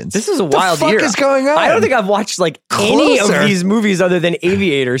 nominations. This is a wild year. What the fuck is going on? I don't think I've watched any of these movies other than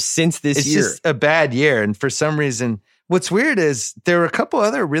Aviator since this year. It's just a bad year. And for some reason, what's weird is there were a couple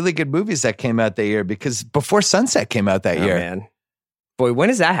other really good movies that came out that year because Before Sunset came out that year. Man. Boy, when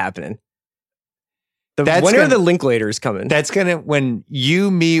is that happening? When are the Linklaters coming? That's when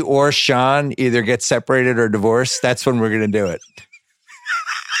you, me, or Sean either get separated or divorced, that's when we're going to do it.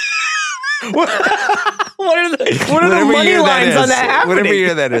 What are the money lines on that happening? Whatever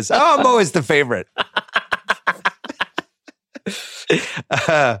year that is. Oh, I'm always the favorite.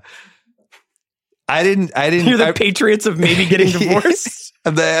 I didn't. You're the Patriots of maybe getting divorced?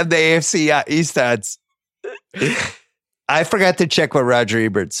 of the AFC East odds. I forgot to check what Roger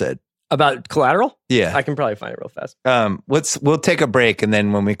Ebert said. About Collateral? Yeah. I can probably find it real fast. We'll take a break, and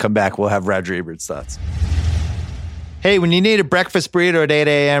then when we come back, we'll have Roger Ebert's thoughts. Hey, when you need a breakfast burrito at 8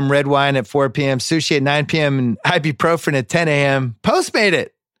 a.m., red wine at 4 p.m., sushi at 9 p.m., and ibuprofen at 10 a.m., Postmate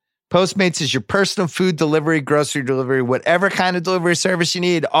it. Postmates is your personal food delivery, grocery delivery, whatever kind of delivery service you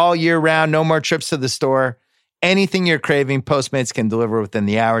need all year round. No more trips to the store. Anything you're craving, Postmates can deliver within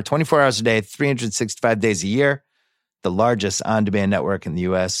the hour, 24 hours a day, 365 days a year. The largest on-demand network in the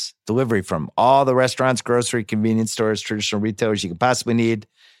U.S. Delivery from all the restaurants, grocery, convenience stores, traditional retailers you can possibly need.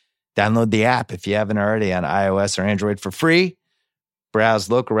 Download the app if you haven't already on iOS or Android for free. Browse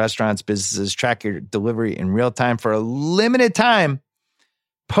local restaurants, businesses, track your delivery in real time for a limited time.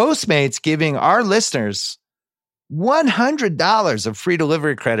 Postmates giving our listeners $100 of free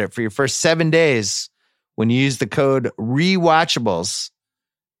delivery credit for your first 7 days when you use the code REWATCHABLES.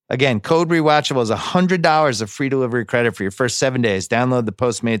 Again, code REWATCHABLES, $100 of free delivery credit for your first 7 days. Download the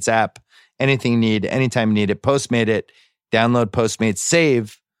Postmates app. Anything you need, anytime you need it, Postmate it. Download Postmates,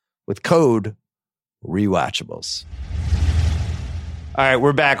 save with code REWATCHABLES. All right,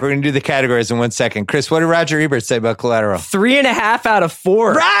 we're back. We're going to do the categories in 1 second. Chris, what did Roger Ebert say about Collateral? 3.5 out of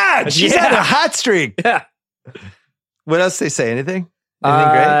 4. Raj! She's had a hot streak. Yeah. What else did they say? Anything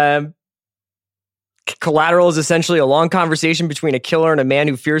great? Collateral is essentially a long conversation between a killer and a man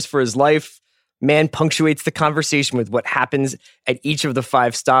who fears for his life. Man punctuates the conversation with what happens at each of the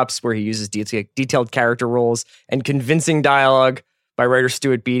 5 stops where he uses detailed character roles and convincing dialogue by writer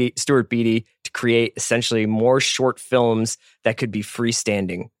Stuart Beattie to create essentially more short films that could be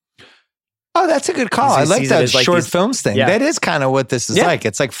freestanding. Oh, that's a good call. I like that short films thing. Yeah. That is kind of what this is like.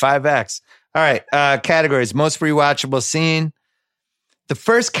 It's like 5X. All right. Categories. Most rewatchable scene. The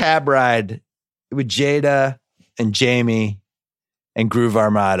first cab ride with Jada and Jamie and Groove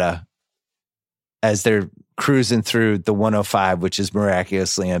Armada as they're cruising through the 105, which is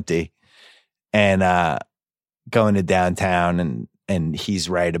miraculously empty, and going to downtown, and he's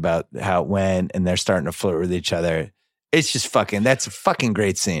right about how it went, and they're starting to flirt with each other. It's just that's a fucking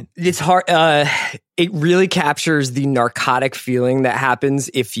great scene. It's hard. It really captures the narcotic feeling that happens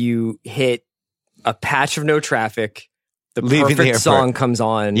if you hit a patch of no traffic, the perfect song comes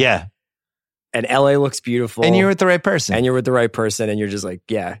on. Yeah. And LA looks beautiful. And you're with the right person. And you're just like,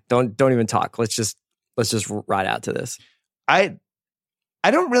 yeah, don't even talk. Let's just ride out to this. I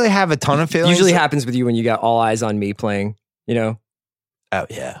don't really have a ton of feelings. Usually happens with you when you got All Eyes on Me playing, you know? Oh,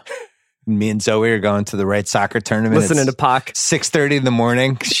 yeah. Me and Zoe are going to the right soccer tournament. Listening to Pac. 6:30 in the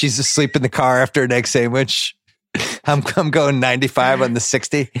morning. She's asleep in the car after an egg sandwich. I'm going 95 on the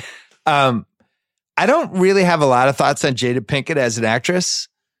 60. I don't really have a lot of thoughts on Jada Pinkett as an actress,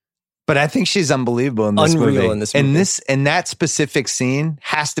 but I think she's unbelievable in this movie. In this movie. And that specific scene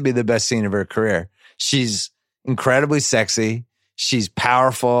has to be the best scene of her career. She's incredibly sexy. She's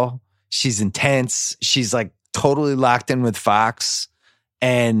powerful. She's intense. She's like totally locked in with Fox.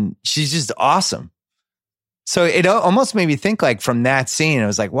 And she's just awesome. So it almost made me think like from that scene, I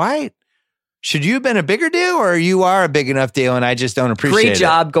was like, why should you have been a bigger deal, or you are a big enough deal and I just don't appreciate it? Great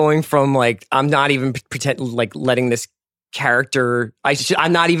job going from like, I'm not even letting this character,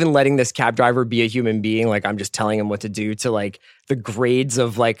 I'm not even letting this cab driver be a human being. Like I'm just telling him what to do, to like the grades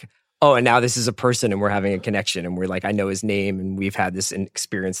of like, oh, and now this is a person and we're having a connection and we're like, I know his name and we've had this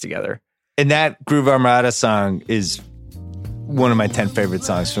experience together. And that Groove Armada song is one of my 10 favorite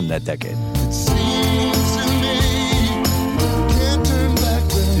songs from that decade.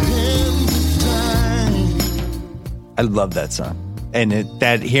 I love that song. And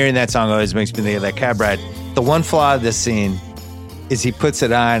hearing that song always makes me think of that cab ride. The one flaw of this scene is he puts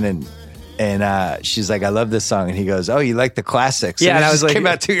it on and she's like, I love this song. And he goes, oh, you like the classics? Yeah, and I was like, came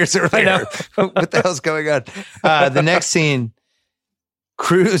out 2 years earlier. What the hell's going on? The next scene,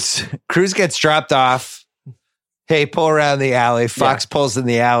 Cruz gets dropped off. Hey, pull around the alley. Fox pulls in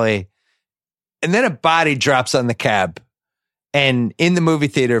the alley. And then a body drops on the cab. And in the movie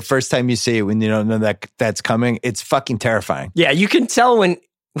theater, first time you see it, when you don't know that that's coming, it's fucking terrifying. Yeah, you can tell when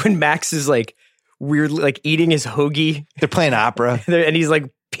Max is like weirdly like eating his hoagie. They're playing opera. And he's like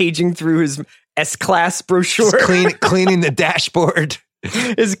paging through his S-Class brochure. Cleaning the dashboard.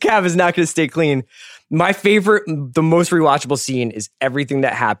 His cab is not going to stay clean. My favorite, the most rewatchable scene is everything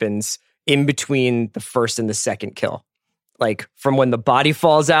that happens in between the first and the second kill. Like from when the body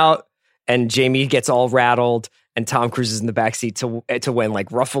falls out and Jamie gets all rattled and Tom Cruise is in the backseat to when like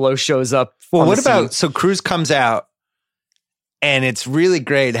Ruffalo shows up. Well, what about, so Cruise comes out and it's really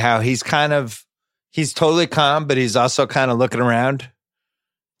great how he's totally calm, but he's also kind of looking around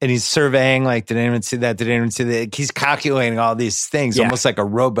and he's surveying like, did anyone see that? Did anyone see that? He's calculating all these things almost like a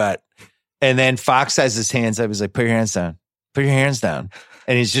robot. And then Fox has his hands up. He's like, put your hands down. Put your hands down.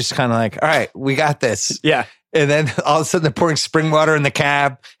 And he's just kind of like, all right, we got this. Yeah. And then all of a sudden they're pouring spring water in the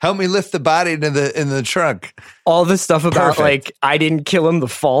cab. Help me lift the body into the trunk. All the stuff about like, I didn't kill him, the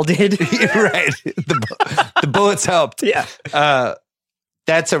fall did. Right. The bullets helped. Yeah.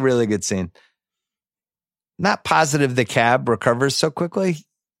 That's a really good scene. Not positive the cab recovers so quickly.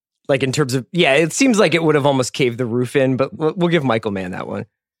 Like in terms of, it seems like it would have almost caved the roof in, but we'll give Michael Mann that one.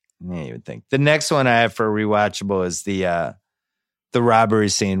 Yeah, you would think. The next one I have for rewatchable is the robbery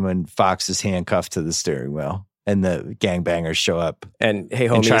scene when Fox is handcuffed to the steering wheel and the gangbangers show up. And hey,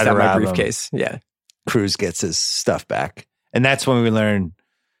 homie, is that my briefcase? Yeah. Cruz gets his stuff back. And that's when we learn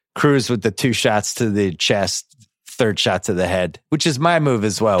Cruz with the 2 shots to the chest, 3rd shot to the head, which is my move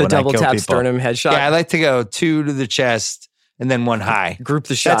as well. The double tap sternum headshot. Yeah, I like to go 2 to the chest and then 1 high. Group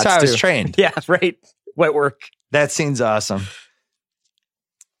the shots. That's how I was trained. Yeah, right. Wet work. That scene's awesome.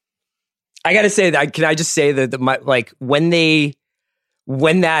 I got to say that, can I just say that like when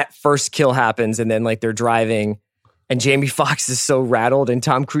that first kill happens and then like they're driving and Jamie Foxx is so rattled and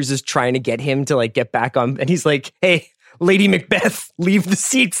Tom Cruise is trying to get him to like get back on and he's like, hey, Lady Macbeth, leave the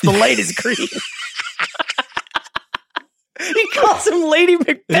seats. The light is green. He calls him Lady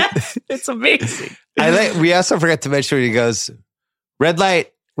Macbeth. It's amazing. We also forgot to mention when he goes, red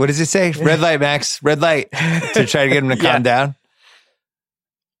light. What does he say? Red light, Max. Red light. To try to get him to calm down.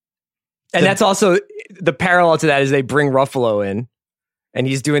 And that's also the parallel to that is they bring Ruffalo in and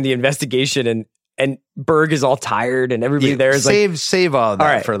he's doing the investigation and Berg is all tired and everybody there is save all of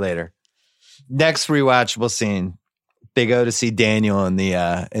that for later. Next rewatchable scene, Big O to see Daniel in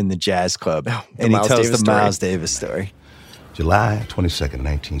the jazz club. And he tells the Miles Davis story. July 22nd,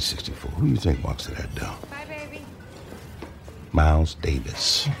 1964. Who do you think walks to that door? Bye, baby. Miles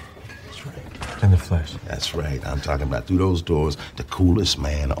Davis. That's right. In the flesh. That's right. I'm talking about through those doors, the coolest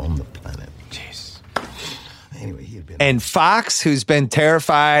man on the planet. Jeez. Anyway, he had been... And Fox, who's been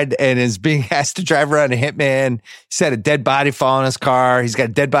terrified and is being asked to drive around a hitman, he's had a dead body fall in his car. He's got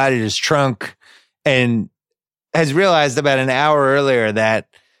a dead body in his trunk and has realized about an hour earlier that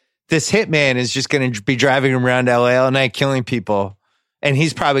this hitman is just going to be driving around LA all night killing people. And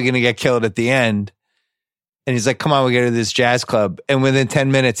he's probably going to get killed at the end. And he's like, come on, we go to this jazz club. And within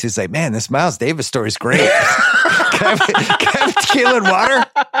 10 minutes, he's like, man, this Miles Davis story is great. Can I have tequila and water?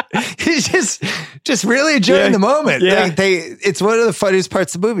 He's just really enjoying the moment. Yeah. It's one of the funniest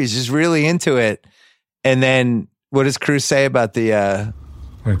parts of the movie. He's just really into it. And then what does Cruz say about the...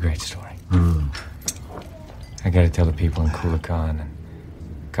 What a great story. I got to tell the people in Culiacan and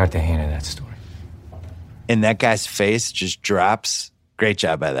Cartagena that story. And that guy's face just drops. Great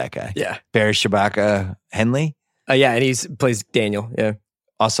job by that guy. Yeah. Barry Shabaka Henley. Yeah, and he plays Daniel. Yeah.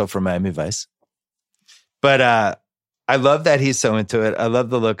 Also from Miami Vice. But I love that he's so into it. I love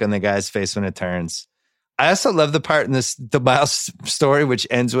the look on the guy's face when it turns. I also love the part in the Miles story, which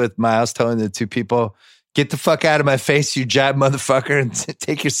ends with Miles telling the 2 people, get the fuck out of my face, you jive motherfucker, and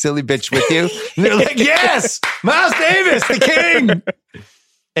take your silly bitch with you. And they're like, yes, Miles Davis, the king.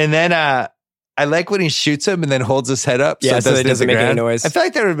 And then I like when he shoots him and then holds his head up. Yeah, so it doesn't make any noise. I feel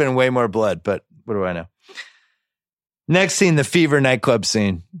like there would have been way more blood, but what do I know? Next scene, the Fever nightclub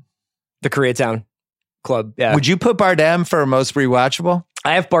scene. The Koreatown Club, yeah. Would you put Bardem for most rewatchable?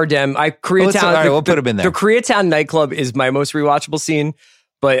 I have Bardem. Koreatown. All right, we'll put him in there. The Koreatown nightclub is my most rewatchable scene,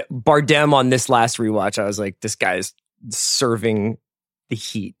 but Bardem on this last rewatch, I was like, this guy's serving the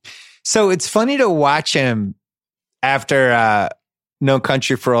heat. So it's funny to watch him after No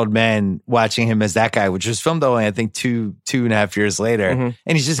Country for Old Men, watching him as that guy, which was filmed only, I think, two and a half years later.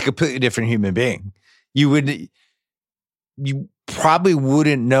 And he's just a completely different human being. You probably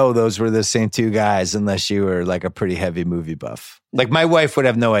wouldn't know those were the same two guys unless you were like a pretty heavy movie buff. Like my wife would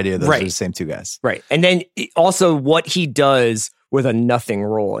have no idea those were the same two guys. Right. And then also what he does with a nothing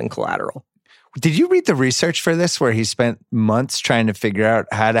role in Collateral. Did you read the research for this where he spent months trying to figure out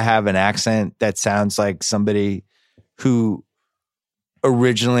how to have an accent that sounds like somebody who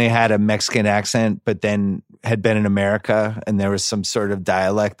originally had a Mexican accent, but then had been in America and there was some sort of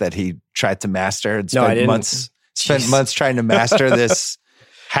dialect that he tried to master? Spent months trying to master this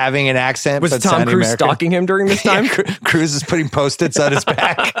having an accent. Was Tom Cruise American. stalking him during this time? Yeah, Cruise is putting Post-its on his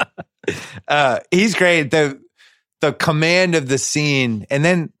back. He's great. The command of the scene, and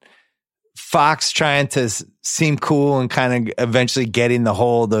then Fox trying to seem cool and kind of eventually getting the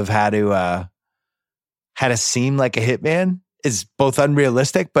hold of how to seem like a hitman is both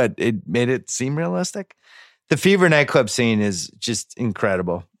unrealistic, but it made it seem realistic. The Fever nightclub scene is just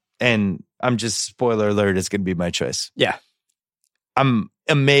incredible. And I'm just, spoiler alert, it's going to be my choice. Yeah. I'm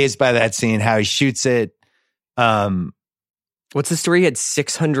amazed by that scene, how he shoots it. What's the story? He had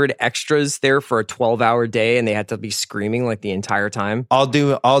 600 extras there for a 12-hour day, and they had to be screaming like the entire time. All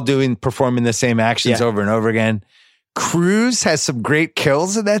performing the same actions over and over again. Cruise has some great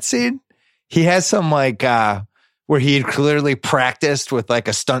kills in that scene. He has some like where he had clearly practiced with like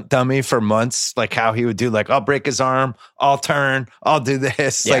a stunt dummy for months, like how he would do like, I'll break his arm, I'll turn, I'll do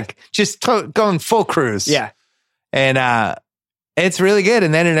this, like just going full Cruise. Yeah. And it's really good.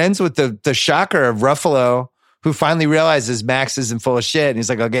 And then it ends with the shocker of Ruffalo, who finally realizes Max isn't full of shit. And he's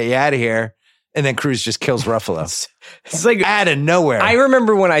like, I'll get you out of here. And then Cruise just kills Ruffalo. It's like out of nowhere. I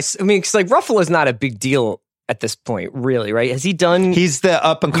remember when I mean, it's like Ruffalo's not a big deal at this point, really, right? Has he done? He's the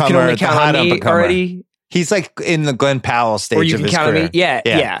up and comer, the hot up and comer already. He's like in the Glenn Powell stage of his career.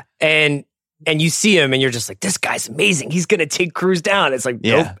 Yeah. And you see him and you're just like, this guy's amazing. He's going to take Cruise down. It's like,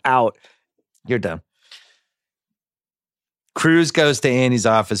 nope, out. You're done. Cruise goes to Annie's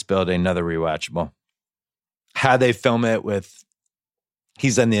office building, another rewatchable. How they film it with,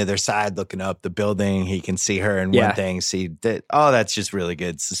 he's on the other side looking up the building. He can see her in one thing. See that. Oh, that's just really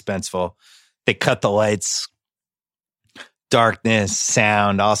good. Suspenseful. They cut the lights, darkness,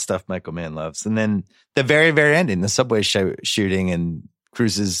 sound, all stuff Michael Mann loves. And then the very, very ending, the subway shooting and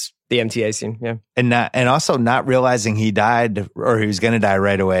Cruise's the MTA scene, yeah, and also not realizing he died or he was going to die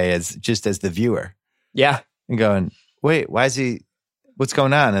right away as the viewer, and going, wait, why is he? What's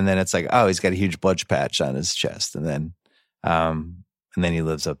going on? And then it's like, oh, he's got a huge blood patch on his chest, and then he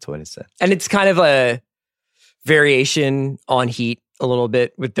lives up to what he said. And it's kind of a variation on Heat a little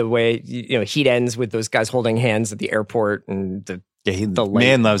bit with the way Heat ends with those guys holding hands at the airport and the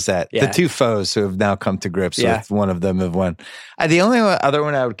man loves that. The two foes who have now come to grips with one of them have won. The only other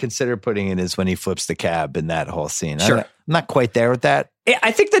one I would consider putting in is when he flips the cab in that whole scene. Sure. I'm not quite there with that.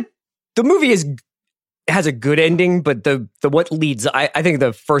 I think that the movie has a good ending, but the what leads, I think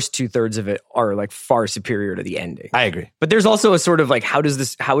the first 2/3 of it are like far superior to the ending. I agree. But there's also a sort of like, how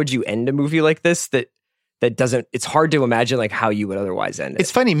would you end a movie like this that doesn't, it's hard to imagine like how you would otherwise end it.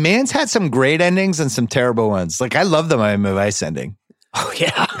 It's funny. Mann's had some great endings and some terrible ones. Like I love the Miami Vice ending. Oh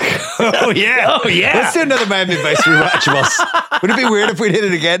yeah. Oh yeah. Let's do another Miami Vice rewatchables. Would it be weird if we did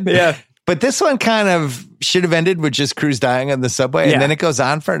it again? Yeah. But this one kind of should have ended with just Cruise dying on the subway. And then it goes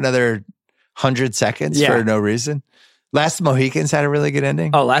on for another 100 seconds for no reason. Last Mohicans had a really good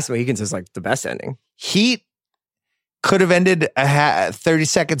ending. Oh, Last Mohicans is like the best ending. Heat could have ended 30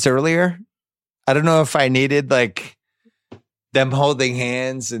 seconds earlier. I don't know if I needed like them holding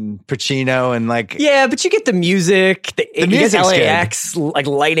hands and Pacino and like. Yeah, but you get the music. The music's LAX good. Like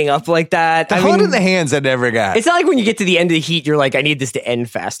lighting up like that. The holding the hands I never got. It's not like when you get to the end of the Heat, you're like, I need this to end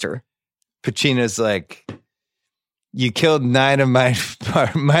faster. Pacino's like, you killed 9 of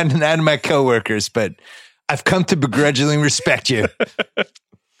my coworkers, but I've come to begrudgingly respect you.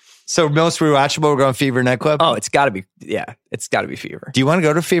 So most rewatchable, we're going Fever nightclub. Oh, it's got to be. Yeah, it's got to be Fever. Do you want to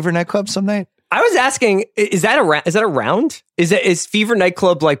go to Fever nightclub some night? I was asking, is that around? Is Fever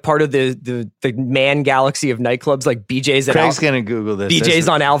Nightclub like part of the man galaxy of nightclubs like BJ's at Craig's going to Google this. BJ's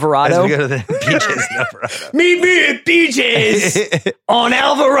on Alvarado? As we go to the BJ's on Alvarado. Meet me at BJ's on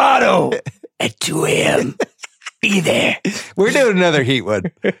Alvarado at 2 a.m. Be there. We're doing another Heat one.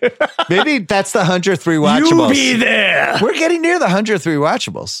 Maybe that's the 100th rewatchables. You be there. We're getting near the 100th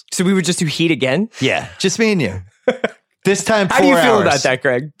rewatchables. So we would just do Heat again? Yeah, just me and you. This time, 4 hours. How do you feel about that,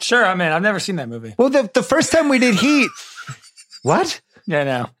 Greg? Sure, I mean, I've never seen that movie. Well, the first time we did Heat. What? Yeah,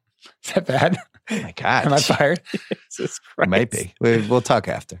 no. Is that bad? Oh my God. Am I fired? Jesus Christ. Might be. We'll talk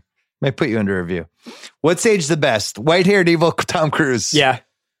after. Might put you under review. What's aged the best? White-haired evil Tom Cruise. Yeah.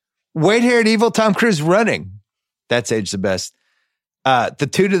 White-haired evil Tom Cruise running. That's aged the best. The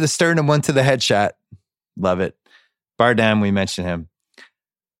 2 to the stern and 1 to the headshot. Love it. Bardem, we mentioned him.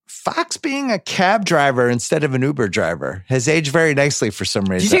 Fox being a cab driver instead of an Uber driver has aged very nicely for some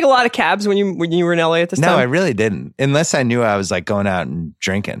reason. Did you take a lot of cabs when you were in LA at this time? No, I really didn't. Unless I knew I was like going out and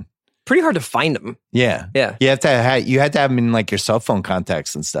drinking. Pretty hard to find them. Yeah. Yeah. You had to have them in like your cell phone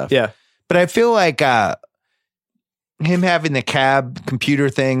contacts and stuff. Yeah. But I feel like him having the cab computer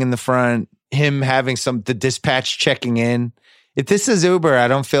thing in the front, him having the dispatch checking in. If this is Uber, I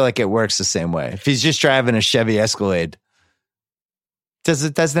don't feel like it works the same way. If he's just driving a Chevy Escalade,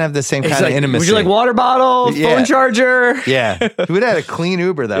 doesn't have the same kind of intimacy. Would you like water bottle, phone charger? Yeah. He would have had a clean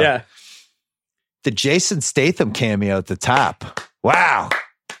Uber though. Yeah. The Jason Statham cameo at the top. Wow.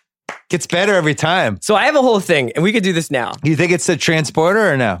 Gets better every time. So I have a whole thing, and we could do this now. You think it's the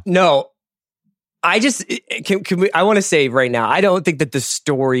transporter or no? No. I just I want to say right now, I don't think that the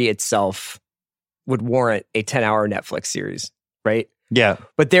story itself would warrant a 10-hour Netflix series, right? Yeah.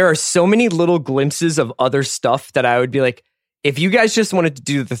 But there are so many little glimpses of other stuff that I would be like, if you guys just wanted to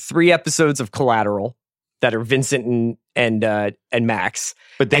do the 3 episodes of Collateral that are Vincent and Max,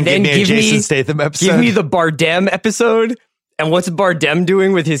 but then give me a Jason Statham episode. Give me the Bardem episode, and what's Bardem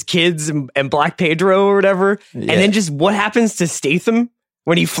doing with his kids and Black Pedro or whatever, and then just what happens to Statham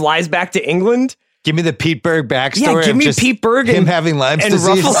when he flies back to England. Give me the Pete Berg backstory. Yeah, give me Pete Berg him having Lyme's and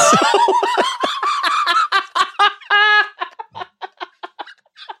disease. Ruffalo.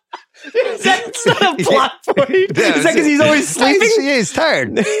 Is that not a plot point? Is that because he's always sleeping? Yeah, he's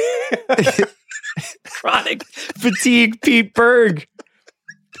tired. Chronic fatigue, Pete Berg.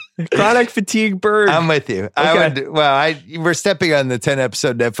 Chronic fatigue, Berg. I'm with you. Okay. We're stepping on the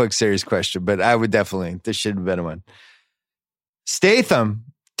 10-episode Netflix series question, but I would definitely. This should have been one. Statham,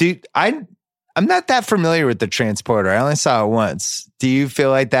 dude. I'm not that familiar with the transporter. I only saw it once. Do you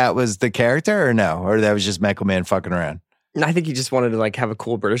feel like that was the character or no? Or that was just Michael Mann fucking around? I think he just wanted to like have a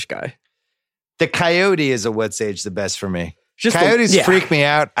cool British guy. The coyote is a what's aged the best for me. Coyotes freak me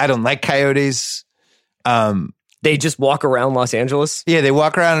out. I don't like coyotes. They just walk around Los Angeles? Yeah, they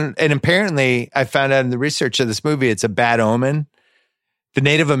walk around. And apparently, I found out in the research of this movie, it's a bad omen. The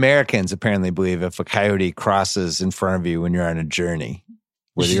Native Americans apparently believe if a coyote crosses in front of you when you're on a journey,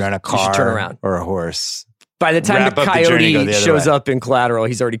 whether you're on a car turn around. or a horse. By the time the journey, coyote shows up in Collateral,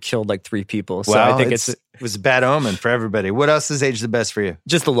 he's already killed like 3 people. So I think it was a bad omen for everybody. What else has aged the best for you?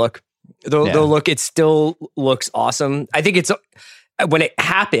 Just the look. The look, it still looks awesome. I think it's when it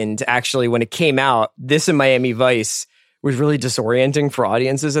happened, actually, when it came out, this in Miami Vice was really disorienting for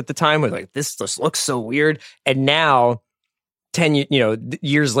audiences at the time. We're like, this just looks so weird. And now, 10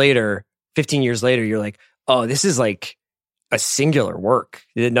 years later, 15 years later, you're like, oh, this is like a singular work.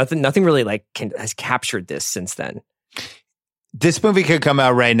 Nothing really like has captured this since then. This movie could come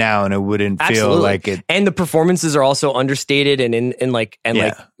out right now and it wouldn't feel like it. And the performances are also understated and like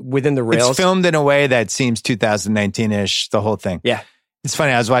within the rails. It's filmed in a way that seems 2019-ish, the whole thing. Yeah. It's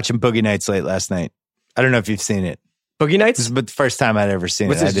funny. I was watching Boogie Nights late last night. I don't know if you've seen it. Boogie Nights? This is the first time I'd ever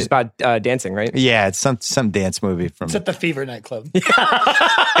seen it. It's just about dancing, right? Yeah, it's some dance movie from. It's at the Fever nightclub.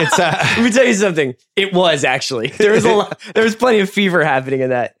 It's Let me tell you something. It was actually. There was plenty of fever happening in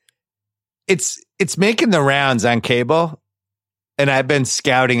that. It's making the rounds on cable, and I've been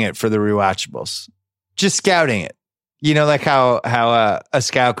scouting it for the rewatchables. Just scouting it. You know, like how a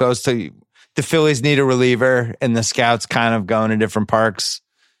scout goes to the Phillies need a reliever, and the scouts kind of going to different parks.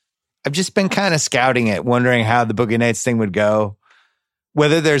 I've just been kind of scouting it, wondering how the Boogie Nights thing would go,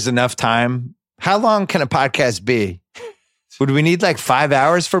 whether there's enough time. How long can a podcast be? Would we need like 5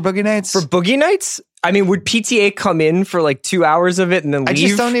 hours for Boogie Nights? For Boogie Nights? I mean, would PTA come in for like 2 hours of it and then leave?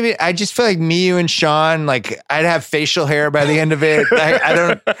 I just feel like me, you, and Sean, like I'd have facial hair by the end of it.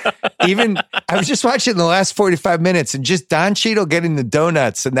 I was just watching the last 45 minutes and just Don Cheadle getting the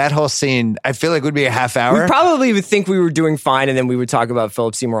donuts and that whole scene, I feel like would be a half hour. We probably would think we were doing fine and then we would talk about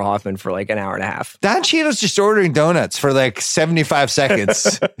Philip Seymour Hoffman for like an hour and a half. Don Cheadle's just ordering donuts for like 75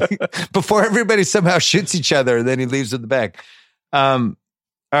 seconds before everybody somehow shoots each other and then he leaves with the bag.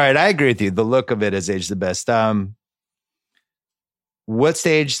 All right, I agree with you. The look of it has aged the best. What's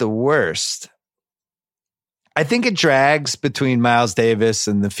aged the worst? I think it drags between Miles Davis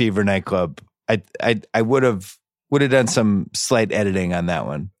and the Fever nightclub. I would have done some slight editing on that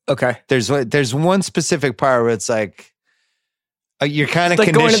one. Okay. There's one specific part where it's like you're kind of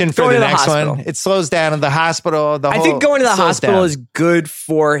like conditioned for the next one. It slows down in the hospital. I think going to the hospital is good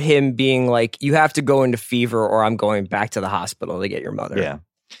for him being like, you have to go into Fever or I'm going back to the hospital to get your mother. Yeah.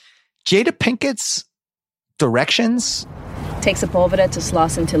 Jada Pinkett's directions. Take Sepulveda to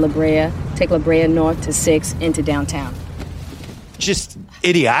Slauson to La Brea. Take La Brea north to 6 into downtown. Just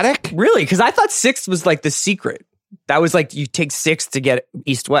idiotic? Really? Because I thought 6th was like the secret. That was like you take 6th to get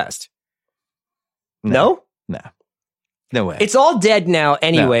east-west. No? No way. It's all dead now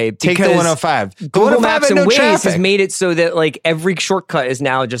anyway. No. Take the 105. The Google 105 Maps and no Waze traffic. has made it so that like every shortcut is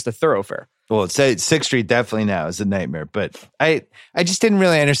now just a thoroughfare. Well, 6th Street definitely now is a nightmare, but I just didn't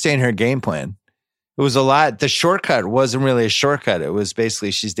really understand her game plan. It was a lot. The shortcut wasn't really a shortcut. It was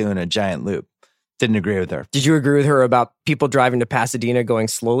basically she's doing a giant loop. Didn't agree with her. Did you agree with her about people driving to Pasadena going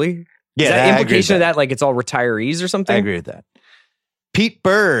slowly? Yeah, is that implication of that like it's all retirees or something? I agree with that. Pete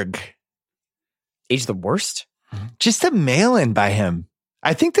Berg. Age the worst? Just a mail-in by him.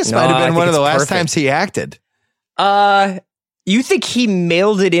 I think this might have been one of the last times he acted. You think he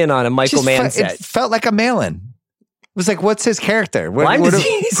mailed it in on a Michael Mann set? It felt like a mail-in. It was like, what's his character? Lyme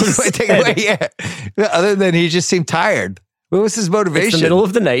disease. What do I take away? Yeah. Other than he just seemed tired. What was his motivation? It's the middle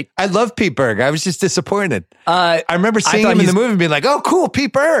of the night. I love Pete Berg. I was just disappointed. I remember seeing him in the movie and being like, oh, cool,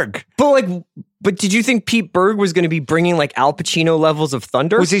 Pete Berg. But did you think Pete Berg was going to be bringing like Al Pacino levels of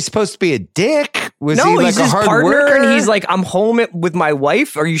thunder? Was he supposed to be a dick? Was no, he like he's a his hard partner worker? and he's like, I'm home with my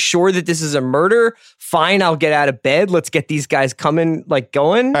wife. Are you sure that this is a murder? Fine, I'll get out of bed. Let's get these guys coming, like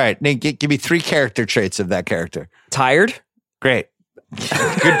going. All right, Nate, give me 3 character traits of that character. Tired. Great.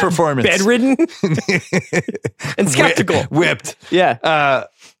 Good performance. Bedridden. And skeptical. Whipped. Yeah.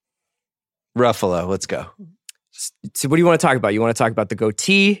 Ruffalo, let's go. So what do you want to talk about? You want to talk about the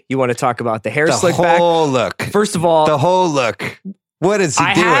goatee? You want to talk about the hair slick back? The whole look. First of all, the whole look. What is he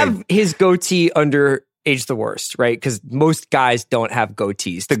doing? I have his goatee under Age the Worst, right? Because most guys don't have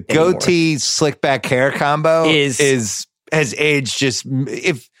goatees. The goatee slick back hair combo has aged just.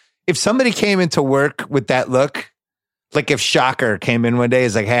 If somebody came into work with that look, like if Shocker came in one day,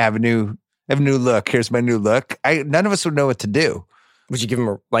 is like, hey, I have a new look. Here's my new look. None of us would know what to do. Would you give him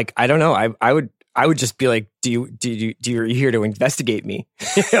a, like, I don't know. I would just be like, are you here to investigate me?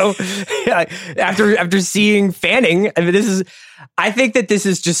 You know, after seeing Fanning, I mean, I think that this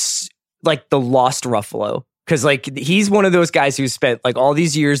is just like the lost Ruffalo. Cause like, he's one of those guys who spent like all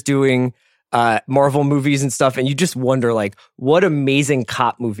these years doing Marvel movies and stuff. And you just wonder like, what amazing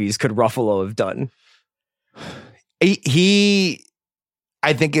cop movies could Ruffalo have done? He,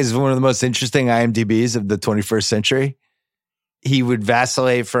 I think, is one of the most interesting IMDb's of the 21st century. He would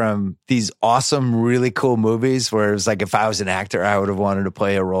vacillate from these awesome, really cool movies where it was like, if I was an actor, I would have wanted to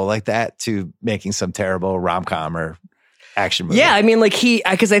play a role like that, to making some terrible rom-com or action movie. Yeah, I mean, like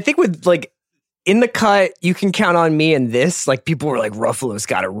because I think with like In the Cut, You Can Count on Me, and this, like people were like, Ruffalo's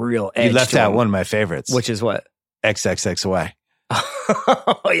got a real edge. You left out one of my favorites. Which is what? XXXY.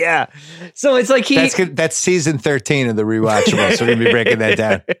 Oh, yeah. So it's like that's season 13 of the Rewatchable, so we're going to be breaking that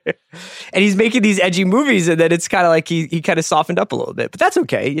down. And he's making these edgy movies, and then it's kind of like he kind of softened up a little bit. But that's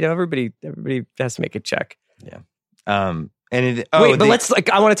okay. You know, everybody has to make a check. Yeah. I want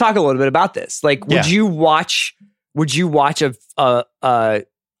to talk a little bit about this. Like, would you watch a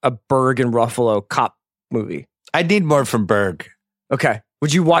Berg and Ruffalo cop movie? I need more from Berg. Okay.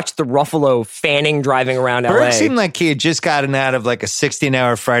 Would you watch the Ruffalo Fanning driving around LA? Berg seemed like he had just gotten out of like a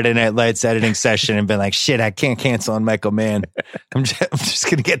 16-hour Friday Night Lights editing session and been like, shit, I can't cancel on Michael Mann. I'm just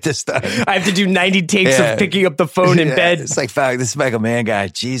going to get this done. I have to do 90 takes of picking up the phone in bed. It's like, fuck, this is Michael Mann guy.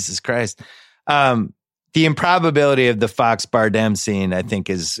 Jesus Christ. The improbability of the Fox Bardem scene, I think,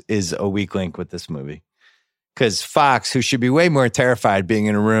 is a weak link with this movie. Because Fox, who should be way more terrified being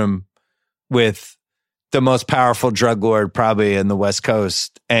in a room with the most powerful drug lord probably in the West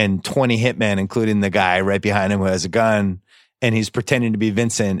Coast and 20 hitmen, including the guy right behind him who has a gun, and he's pretending to be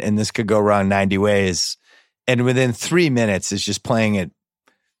Vincent, and this could go wrong 90 ways. And within 3 minutes is just playing it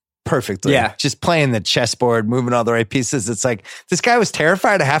perfectly. Yeah. Just playing the chessboard, moving all the right pieces. It's like, this guy was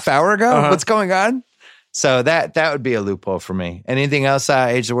terrified a half hour ago. What's going on? So that would be a loophole for me. Anything else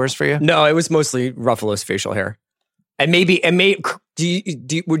age the worst for you? No, it was mostly Ruffalo's facial hair. And have you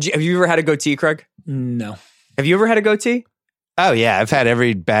ever had a goatee, Craig? No. Have you ever had a goatee? Oh, yeah. I've had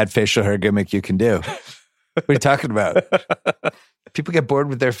every bad facial hair gimmick you can do. What are you talking about? People get bored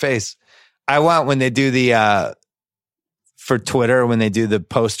with their face. I want when they do the, for Twitter, when they do the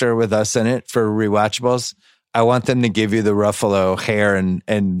poster with us in it for rewatchables, I want them to give you the Ruffalo hair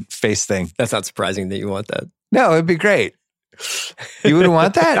and face thing. That's not surprising that you want that. No, it'd be great. You wouldn't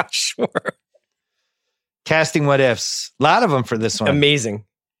want that? Sure. Casting what ifs. A lot of them for this one. Amazing.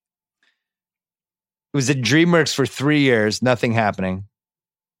 It was at DreamWorks for 3 years, nothing happening.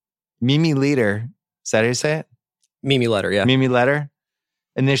 Mimi Leder, is that how you say it? Mimi Leder, yeah. Mimi Leder,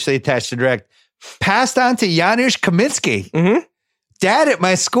 initially attached to direct. Passed on to Janusz Kaminski. Mm-hmm. Dad at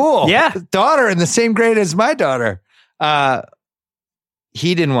my school. Yeah. Daughter in the same grade as my daughter.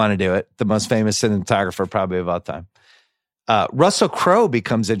 He didn't want to do it. The most famous cinematographer probably of all time. Russell Crowe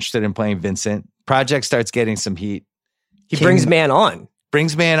becomes interested in playing Vincent. Project starts getting some heat. He brings Man on.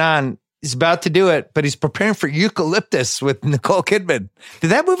 Brings Man on. He's about to do it, but he's preparing for Eucalyptus with Nicole Kidman. Did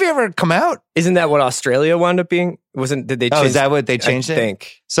that movie ever come out? Isn't that what Australia wound up being? Did they change? Is that what they changed I it?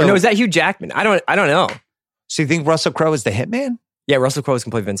 think. So, no, is that Hugh Jackman? I don't know. So you think Russell Crowe is the hitman? Yeah, Russell Crowe can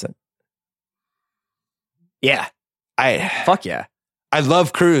play Vincent. Yeah. Fuck yeah. I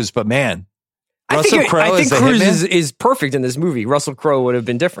love Cruise, but man. I think Cruise is perfect in this movie. Russell Crowe would have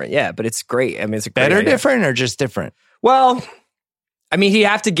been different. Yeah, but it's great. I mean, it's a great idea. Different or just different? Well, I mean, he'd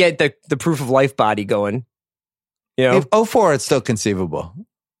have to get the proof of life body going. You know? If 04, it's still conceivable.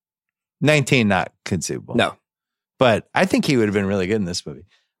 19, not conceivable. No. But I think he would have been really good in this movie.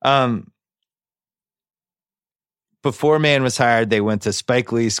 Before Man was hired, they went to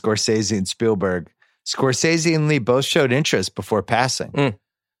Spike Lee, Scorsese, and Spielberg. Scorsese and Lee both showed interest before passing.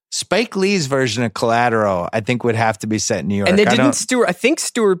 Spike Lee's version of Collateral, I think, would have to be set in New York. And they didn't Stewart.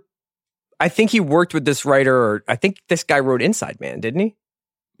 I think he worked with this writer, or I think this guy wrote Inside Man, didn't he?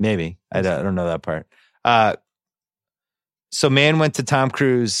 Maybe. I don't know that part. So Man went to Tom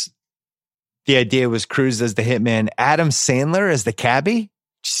Cruise. The idea was Cruise as the hitman, Adam Sandler as the cabbie. Did you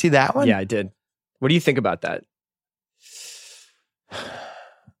see that one? Yeah, I did. What do you think about that?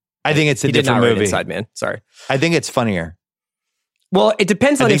 I think it's a he different did not movie. Write Inside Man. Sorry. I think it's funnier. Well, it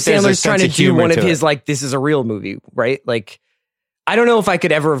depends on if Sandler's trying to do one of his, like, this is a real movie, right? Like, I don't know if I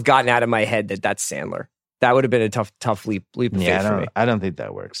could ever have gotten out of my head that that's Sandler. That would have been a tough leap of faith for me. I don't think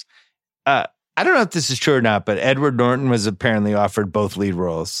that works. I don't know if this is true or not, but Edward Norton was apparently offered both lead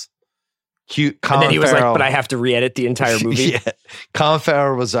roles. And then he was like, but I have to re-edit the entire movie. Yeah. Colin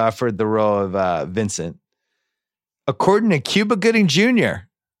Farrell was offered the role of Vincent. According to Cuba Gooding Jr.,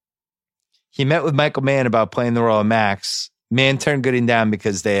 he met with Michael Mann about playing the role of Max. Mann turned Gooding down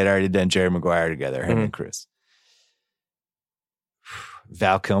because they had already done Jerry Maguire together, him and Chris.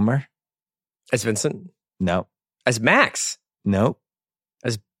 Val Kilmer. As Vincent? No. As Max? No.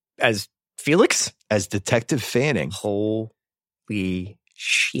 As Felix? As Detective Fanning. Holy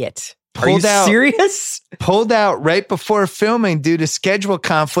shit. Are you serious? Pulled out right before filming due to schedule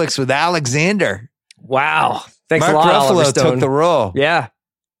conflicts with Alexander. Wow. Thanks Mark a lot, Ruffalo Oliver Stone. took the role. Yeah.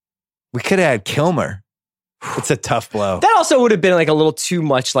 We could have had Kilmer. It's a tough blow. That also would have been like a little too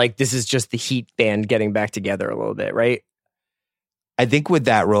much, like this is just the Heat band getting back together a little bit, right? I think with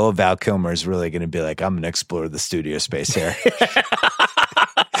that role, Val Kilmer is really going to be like, I'm going to explore the studio space here.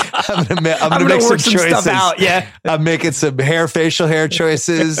 I'm going to make some choices. Stuff out. Yeah. I'm making some facial hair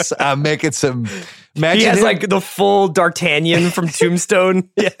choices. I'm making some. He has like the full D'Artagnan from Tombstone.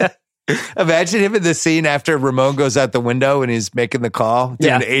 Yeah. Imagine him in the scene after Ramon goes out the window and he's making the call,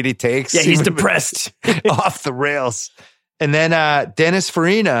 doing 80 takes. Yeah, he's depressed. Off the rails. And then Dennis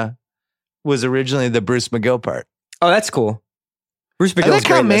Farina was originally the Bruce McGill part. Oh, that's cool. Bruce McGill's I like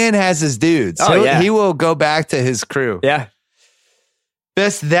how Man has his dudes. Oh, He will go back to his crew. Yeah.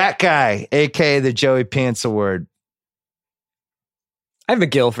 Best that guy, a.k.a. the Joey Pants Award. I have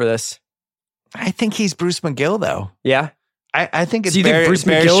McGill for this. I think he's Bruce McGill, though. Yeah. I think it's so you think Bruce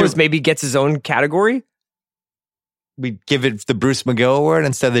McGill maybe gets his own category? We give it the Bruce McGill Award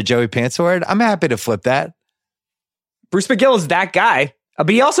instead of the Joey Pants Award. I'm happy to flip that. Bruce McGill is that guy, but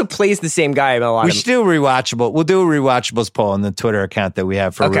he also plays the same guy in a lot. We should do a rewatchable. We'll do a rewatchables poll on the Twitter account that we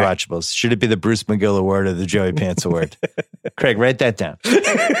have for rewatchables. Should it be the Bruce McGill Award or the Joey Pants Award? Craig, write that down.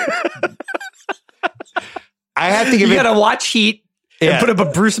 I have to give you gotta watch Heat and put up a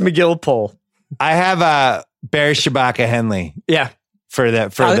Bruce McGill poll. I have Barry Shabaka Henley. Yeah. For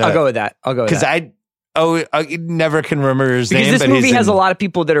that. I'll go with that. I'll go with that. Because I never can remember his name. Because this but movie he's has in- a lot of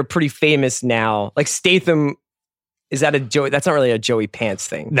people that are pretty famous now. Like Statham, is that a Joey? That's not really a Joey Pants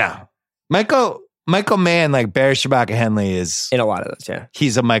thing. No. Michael Mann, like Barry Shabaka Henley is In a lot of those, yeah.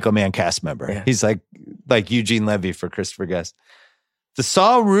 he's a Michael Mann cast member. Yeah. He's like Eugene Levy for Christopher Guest. The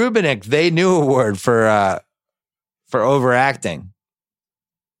Saul Rubinek They Knew Award for overacting.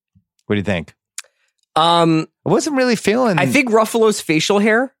 What do you think? I wasn't really feeling. I think Ruffalo's facial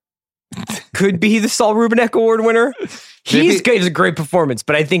hair could be the Saul Rubinek Award winner. He's a great performance,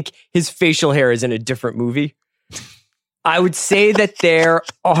 but I think his facial hair is in a different movie. I would say that there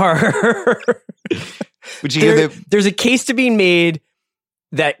are. There's a case to be made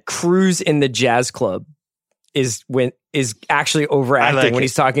that Cruz in the jazz club is actually overacting when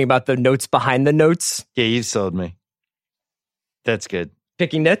he's talking about the notes behind the notes. Yeah, you sold me. That's good.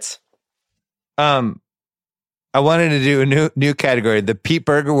 Picking nits. I wanted to do a new category, the Pete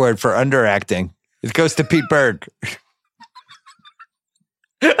Berg Award for underacting. It goes to Pete Berg.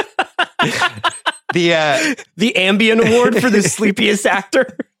 The Ambien Award for the sleepiest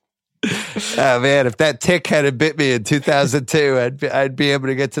actor. Oh man, if that tick had bit me in 2002, I'd be able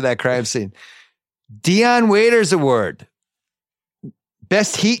to get to that crime scene. Dion Waiters Award,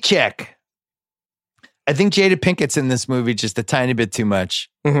 best heat check. I think Jada Pinkett's in this movie just a tiny bit too much.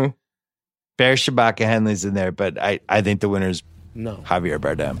 Mm-hmm. Barry Shabaka Henley's in there, but I think the winner's Javier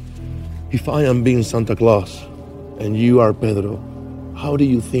Bardem. If I am being Santa Claus and you are Pedro, how do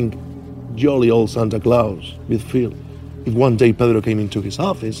you think jolly old Santa Claus would feel if one day Pedro came into his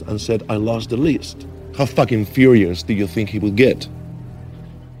office and said, I lost the list? How fucking furious do you think he would get?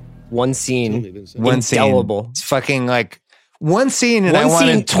 One scene. Indelible. It's fucking like one scene and I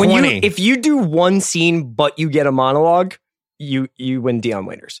wanted 20. If you do one scene but you get a monologue, you win Dion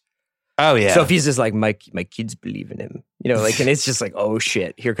Waiters. Oh yeah. So if he's just like, my kids believe in him, and it's just like, oh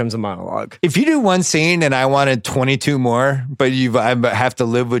shit, here comes a monologue. If you do one scene and I wanted 22 more, but I have to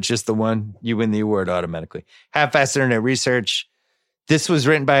live with just the one, you win the award automatically. Half-assed internet research. This was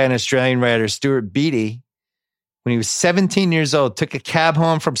written by an Australian writer, Stuart Beattie. When he was 17 years old, took a cab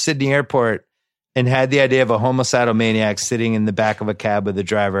home from Sydney Airport and had the idea of a homicidal maniac sitting in the back of a cab with the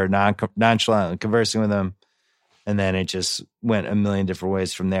driver, nonchalantly conversing with him. And then it just went a million different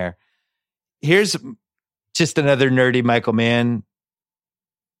ways from there. Here's just another nerdy Michael Mann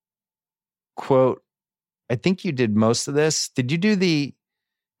quote. I think you did most of this. Did you do the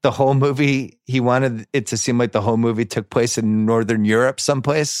whole movie? He wanted it to seem like the whole movie took place in Northern Europe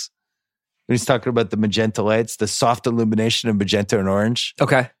someplace. When he's talking about the magenta lights, the soft illumination of magenta and orange.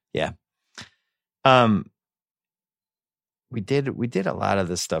 Okay. Yeah. We did a lot of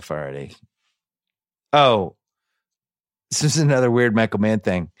this stuff already. Oh, this is another weird Michael Mann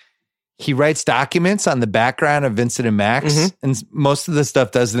thing. He writes documents on the background of Vincent and Max, and most of the stuff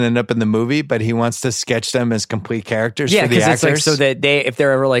doesn't end up in the movie, but he wants to sketch them as complete characters for the actors. It's like, so that if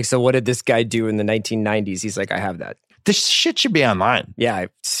they're ever like, so what did this guy do in the 1990s? He's like, I have that. This shit should be online. Yeah,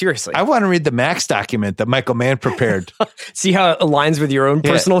 seriously. I want to read the Max document that Michael Mann prepared. See how it aligns with your own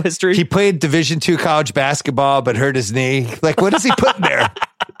personal history? He played Division II college basketball, but hurt his knee. Like, what does he put in there?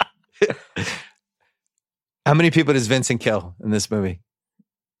 How many people does Vincent kill in this movie?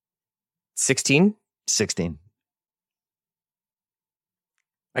 16? 16.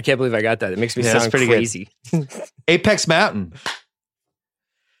 I can't believe I got that. It makes me sound pretty crazy. Apex Mountain.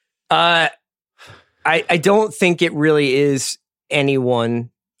 I don't think it really is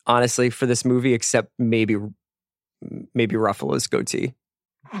anyone, honestly, for this movie, except maybe Ruffalo's goatee.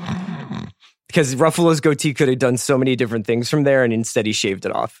 Because Ruffalo's goatee could have done so many different things from there, and instead he shaved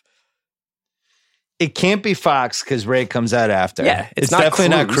it off. It can't be Fox because Ray comes out after. Yeah, it's definitely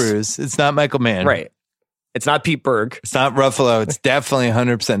not Cruz. It's not Michael Mann. Right. It's not Pete Berg. It's not Ruffalo. It's definitely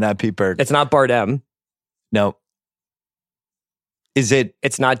 100% not Pete Berg. It's not Bardem. No. Is it?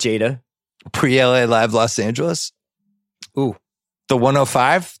 It's not Jada. Pre-LA Live Los Angeles? Ooh. The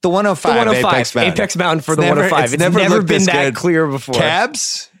 105? The 105. The 105. Apex Mountain. Apex Mountain for the 105. It's never been that clear before.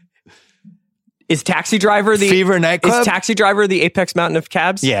 Cabs? Is Taxi Driver the Fever Nightclub? Is Taxi Driver the Apex Mountain of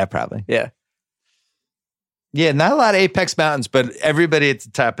cabs? Yeah, probably. Yeah. Yeah, not a lot of Apex Mountains, but everybody at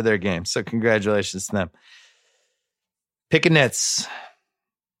the top of their game. So congratulations to them. Picking nits.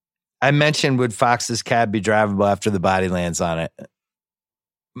 I mentioned, would Fox's cab be drivable after the body lands on it?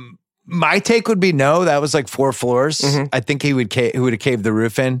 My take would be no. That was like 4 floors. Mm-hmm. I think he would have caved the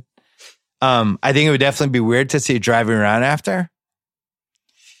roof in. I think it would definitely be weird to see driving around after.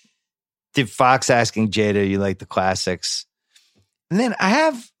 Did Fox asking Jada, you like the classics? And then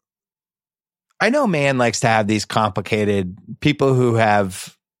I know Mann likes to have these complicated people who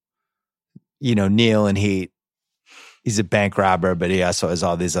have, Neil and Heat. He's a bank robber, but he also has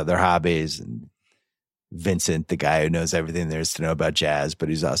all these other hobbies. And Vincent, the guy who knows everything there is to know about jazz, but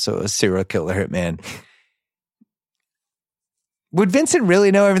he's also a serial killer hitman. Would Vincent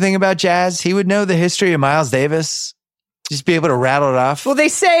really know everything about jazz? He would know the history of Miles Davis. Just be able to rattle it off. Well, they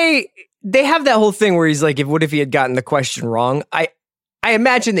say they have that whole thing where he's like, what if he had gotten the question wrong? I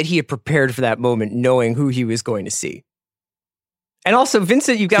imagine that he had prepared for that moment, knowing who he was going to see. And also,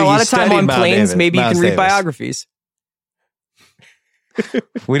 Vincent, you've got a lot of time on planes. Maybe you can read biographies.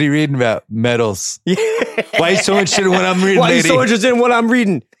 What are you reading about? Medals. Why are you so interested in what I'm reading? Why are you so interested in what I'm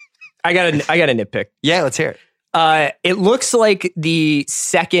reading? I got a nitpick. Yeah, let's hear it. It looks like the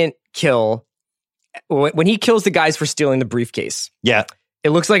second kill, when he kills the guys for stealing the briefcase. Yeah. It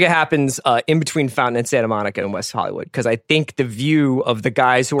looks like it happens in between Fountain and Santa Monica in West Hollywood, because I think the view of the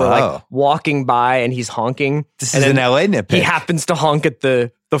guys who are like walking by and he's honking. This is an LA nitpick. He happens to honk at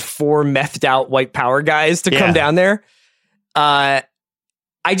the 4 methed out white power guys to come down there.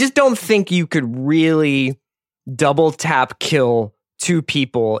 I just don't think you could really double tap kill 2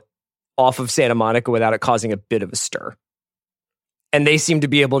 people off of Santa Monica without it causing a bit of a stir. And they seem to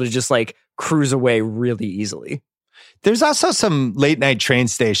be able to just like cruise away really easily. There's also some late night train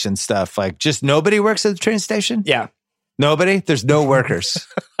station stuff. Like just nobody works at the train station. Yeah. Nobody? There's no workers.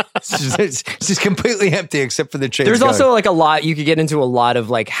 it's just completely empty except for the train. There's also like a lot, you could get into a lot of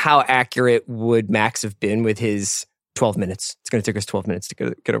like how accurate would Max have been with his 12 minutes. It's going to take us 12 minutes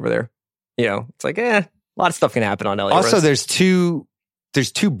to get over there. You know, it's like, a lot of stuff can happen on LA. Also, roads.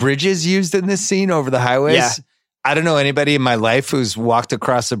 there's two bridges used in this scene over the highways. Yeah. I don't know anybody in my life who's walked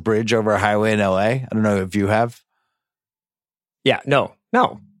across a bridge over a highway in LA. I don't know if you have. Yeah, no.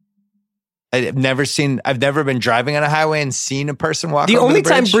 I've never been driving on a highway and seen a person walk over the bridge.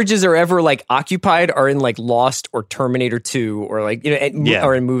 The only time bridges are ever like occupied are in like Lost or Terminator 2 or like,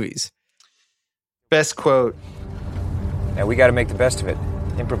 or in movies. Best quote. Now we got to make the best of it.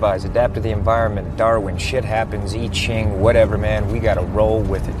 Improvise, adapt to the environment. Darwin, shit happens, I Ching, whatever, man. We got to roll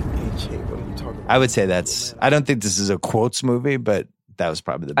with it. I Ching, what are you talking about? I would say I don't think this is a quotes movie, but that was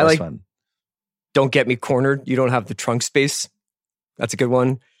probably the best one. Don't get me cornered. You don't have the trunk space. That's a good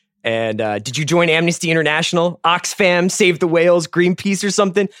one. And did you join Amnesty International? Oxfam, Save the Whales, Greenpeace or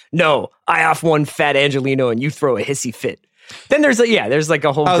something? No, I off one fat Angelino and you throw a hissy fit. Then there's like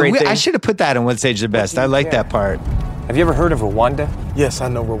a whole great thing. I should have put that in One Stage the Best. I like that part. Have you ever heard of Rwanda? Yes, I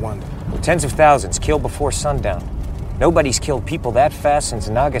know Rwanda. Well, tens of thousands killed before sundown. Nobody's killed people that fast since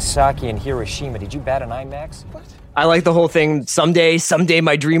Nagasaki and Hiroshima. Did you bat an eye, Max? What? I like the whole thing. Someday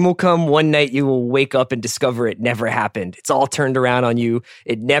my dream will come. One night you will wake up and discover it never happened. It's all turned around on you.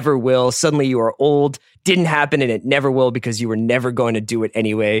 It never will. Suddenly you are old. Didn't happen and it never will because you were never going to do it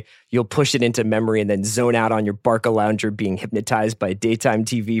anyway. You'll push it into memory and then zone out on your Barca lounger being hypnotized by daytime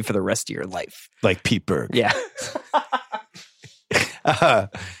TV for the rest of your life. Like Pete Berg. Yeah.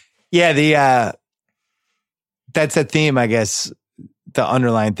 That's a theme, I guess. The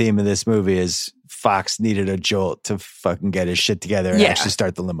underlying theme of this movie is Fox needed a jolt to fucking get his shit together and actually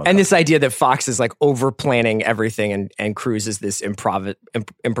start the limo. And this idea that Fox is like over planning everything and Cruise is this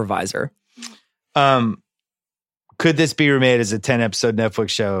improviser. Could this be remade as a 10-episode Netflix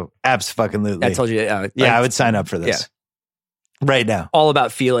show? Absolutely. I told you. I would sign up for this. Yeah. Right now. All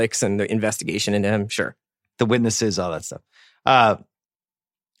about Felix and the investigation into him. Sure. The witnesses, all that stuff.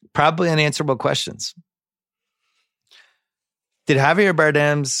 Probably unanswerable questions. Did Javier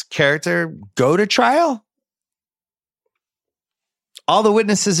Bardem's character go to trial? All the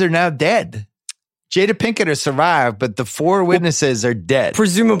witnesses are now dead. Jada Pinkett has survived, but the 4 witnesses are dead.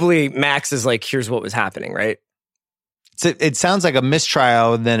 Presumably, Max is like, here's what was happening, right? It sounds like a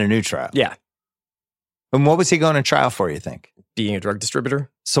mistrial and then a new trial. Yeah. And what was he going to trial for, you think? Being a drug distributor.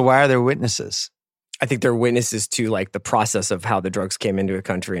 So why are there witnesses? I think they're witnesses to like the process of how the drugs came into a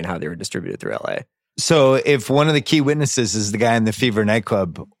country and how they were distributed through LA. So if one of the key witnesses is the guy in the Fever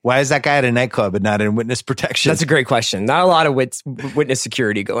nightclub, why is that guy at a nightclub and not in witness protection? That's a great question. Not a lot of witness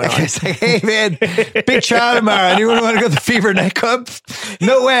security going on. It's like, hey man, big trial tomorrow. Anyone want to go to the Fever nightclub?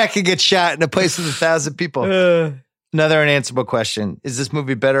 No way I could get shot in a place with 1,000 people. Another unanswerable question. Is this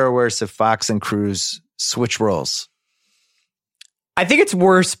movie better or worse if Fox and Cruise switch roles? I think it's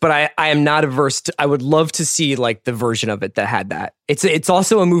worse, but I am not averse to, I would love to see like the version of it that had that. It's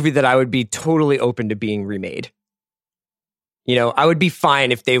also a movie that I would be totally open to being remade. You know, I would be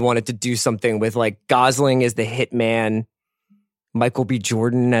fine if they wanted to do something with like Gosling as the hitman, Michael B.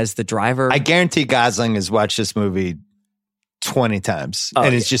 Jordan as the driver. I guarantee Gosling has watched this movie 20 times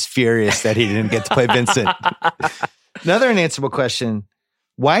and is just furious that he didn't get to play Vincent. Another unanswerable question.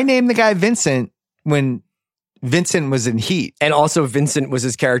 Why name the guy Vincent when Vincent was in Heat? And also Vincent was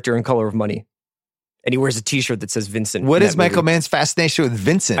his character in Color of Money. And he wears a t-shirt that says Vincent. What is Michael Mann's fascination with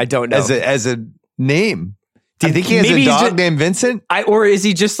Vincent? I don't know. As a name? Do you think he has a dog named Vincent? Or is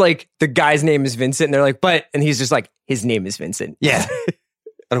he just like, the guy's name is Vincent, and they're like, and he's just like, his name is Vincent. Yeah. I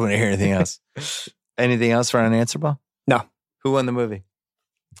don't want to hear anything else. Anything else for Unanswerable? No. Who won the movie?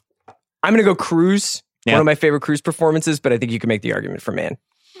 I'm going to go Cruise. Yeah. One of my favorite Cruise performances, but I think you can make the argument for Man.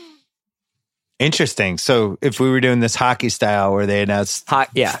 Interesting. So if we were doing this hockey style where they announced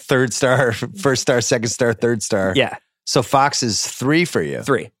third star, first star, second star, third star. Yeah. So Fox is 3 for you.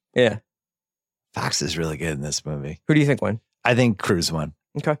 3. Yeah. Fox is really good in this movie. Who do you think won? I think Cruise won.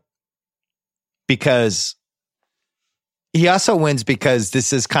 Okay. Because he also wins because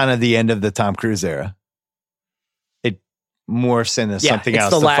this is kind of the end of the Tom Cruise era. It morphs into something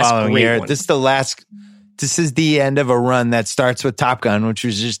else the following year. One. This is the end of a run that starts with Top Gun, which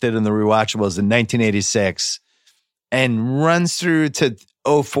we just did in the rewatchables in 1986, and runs through to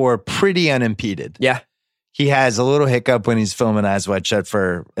 2004 pretty unimpeded. Yeah. He has a little hiccup when he's filming Eyes Wide Shut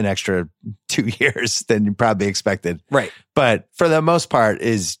for an extra 2 years than you probably expected. Right. But for the most part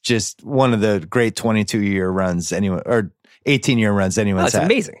is just one of the great 22-year runs anyone, or 18-year runs anyone's had. That's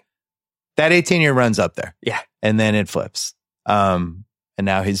amazing. That 18-year run's up there. Yeah. And then it flips. And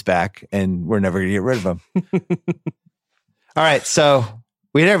now he's back and we're never going to get rid of him. All right. So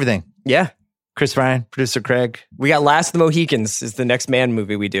we had everything. Yeah. Chris Ryan, producer Craig. We got Last of the Mohicans is the next Man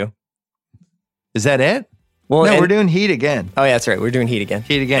movie we do. Is that it? Well, no, we're doing Heat again. Oh, yeah, that's right. We're doing Heat again.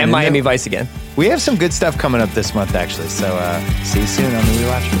 And Miami Vice again. We have some good stuff coming up this month, actually. So see you soon on the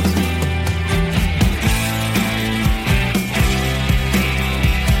Rewatchables.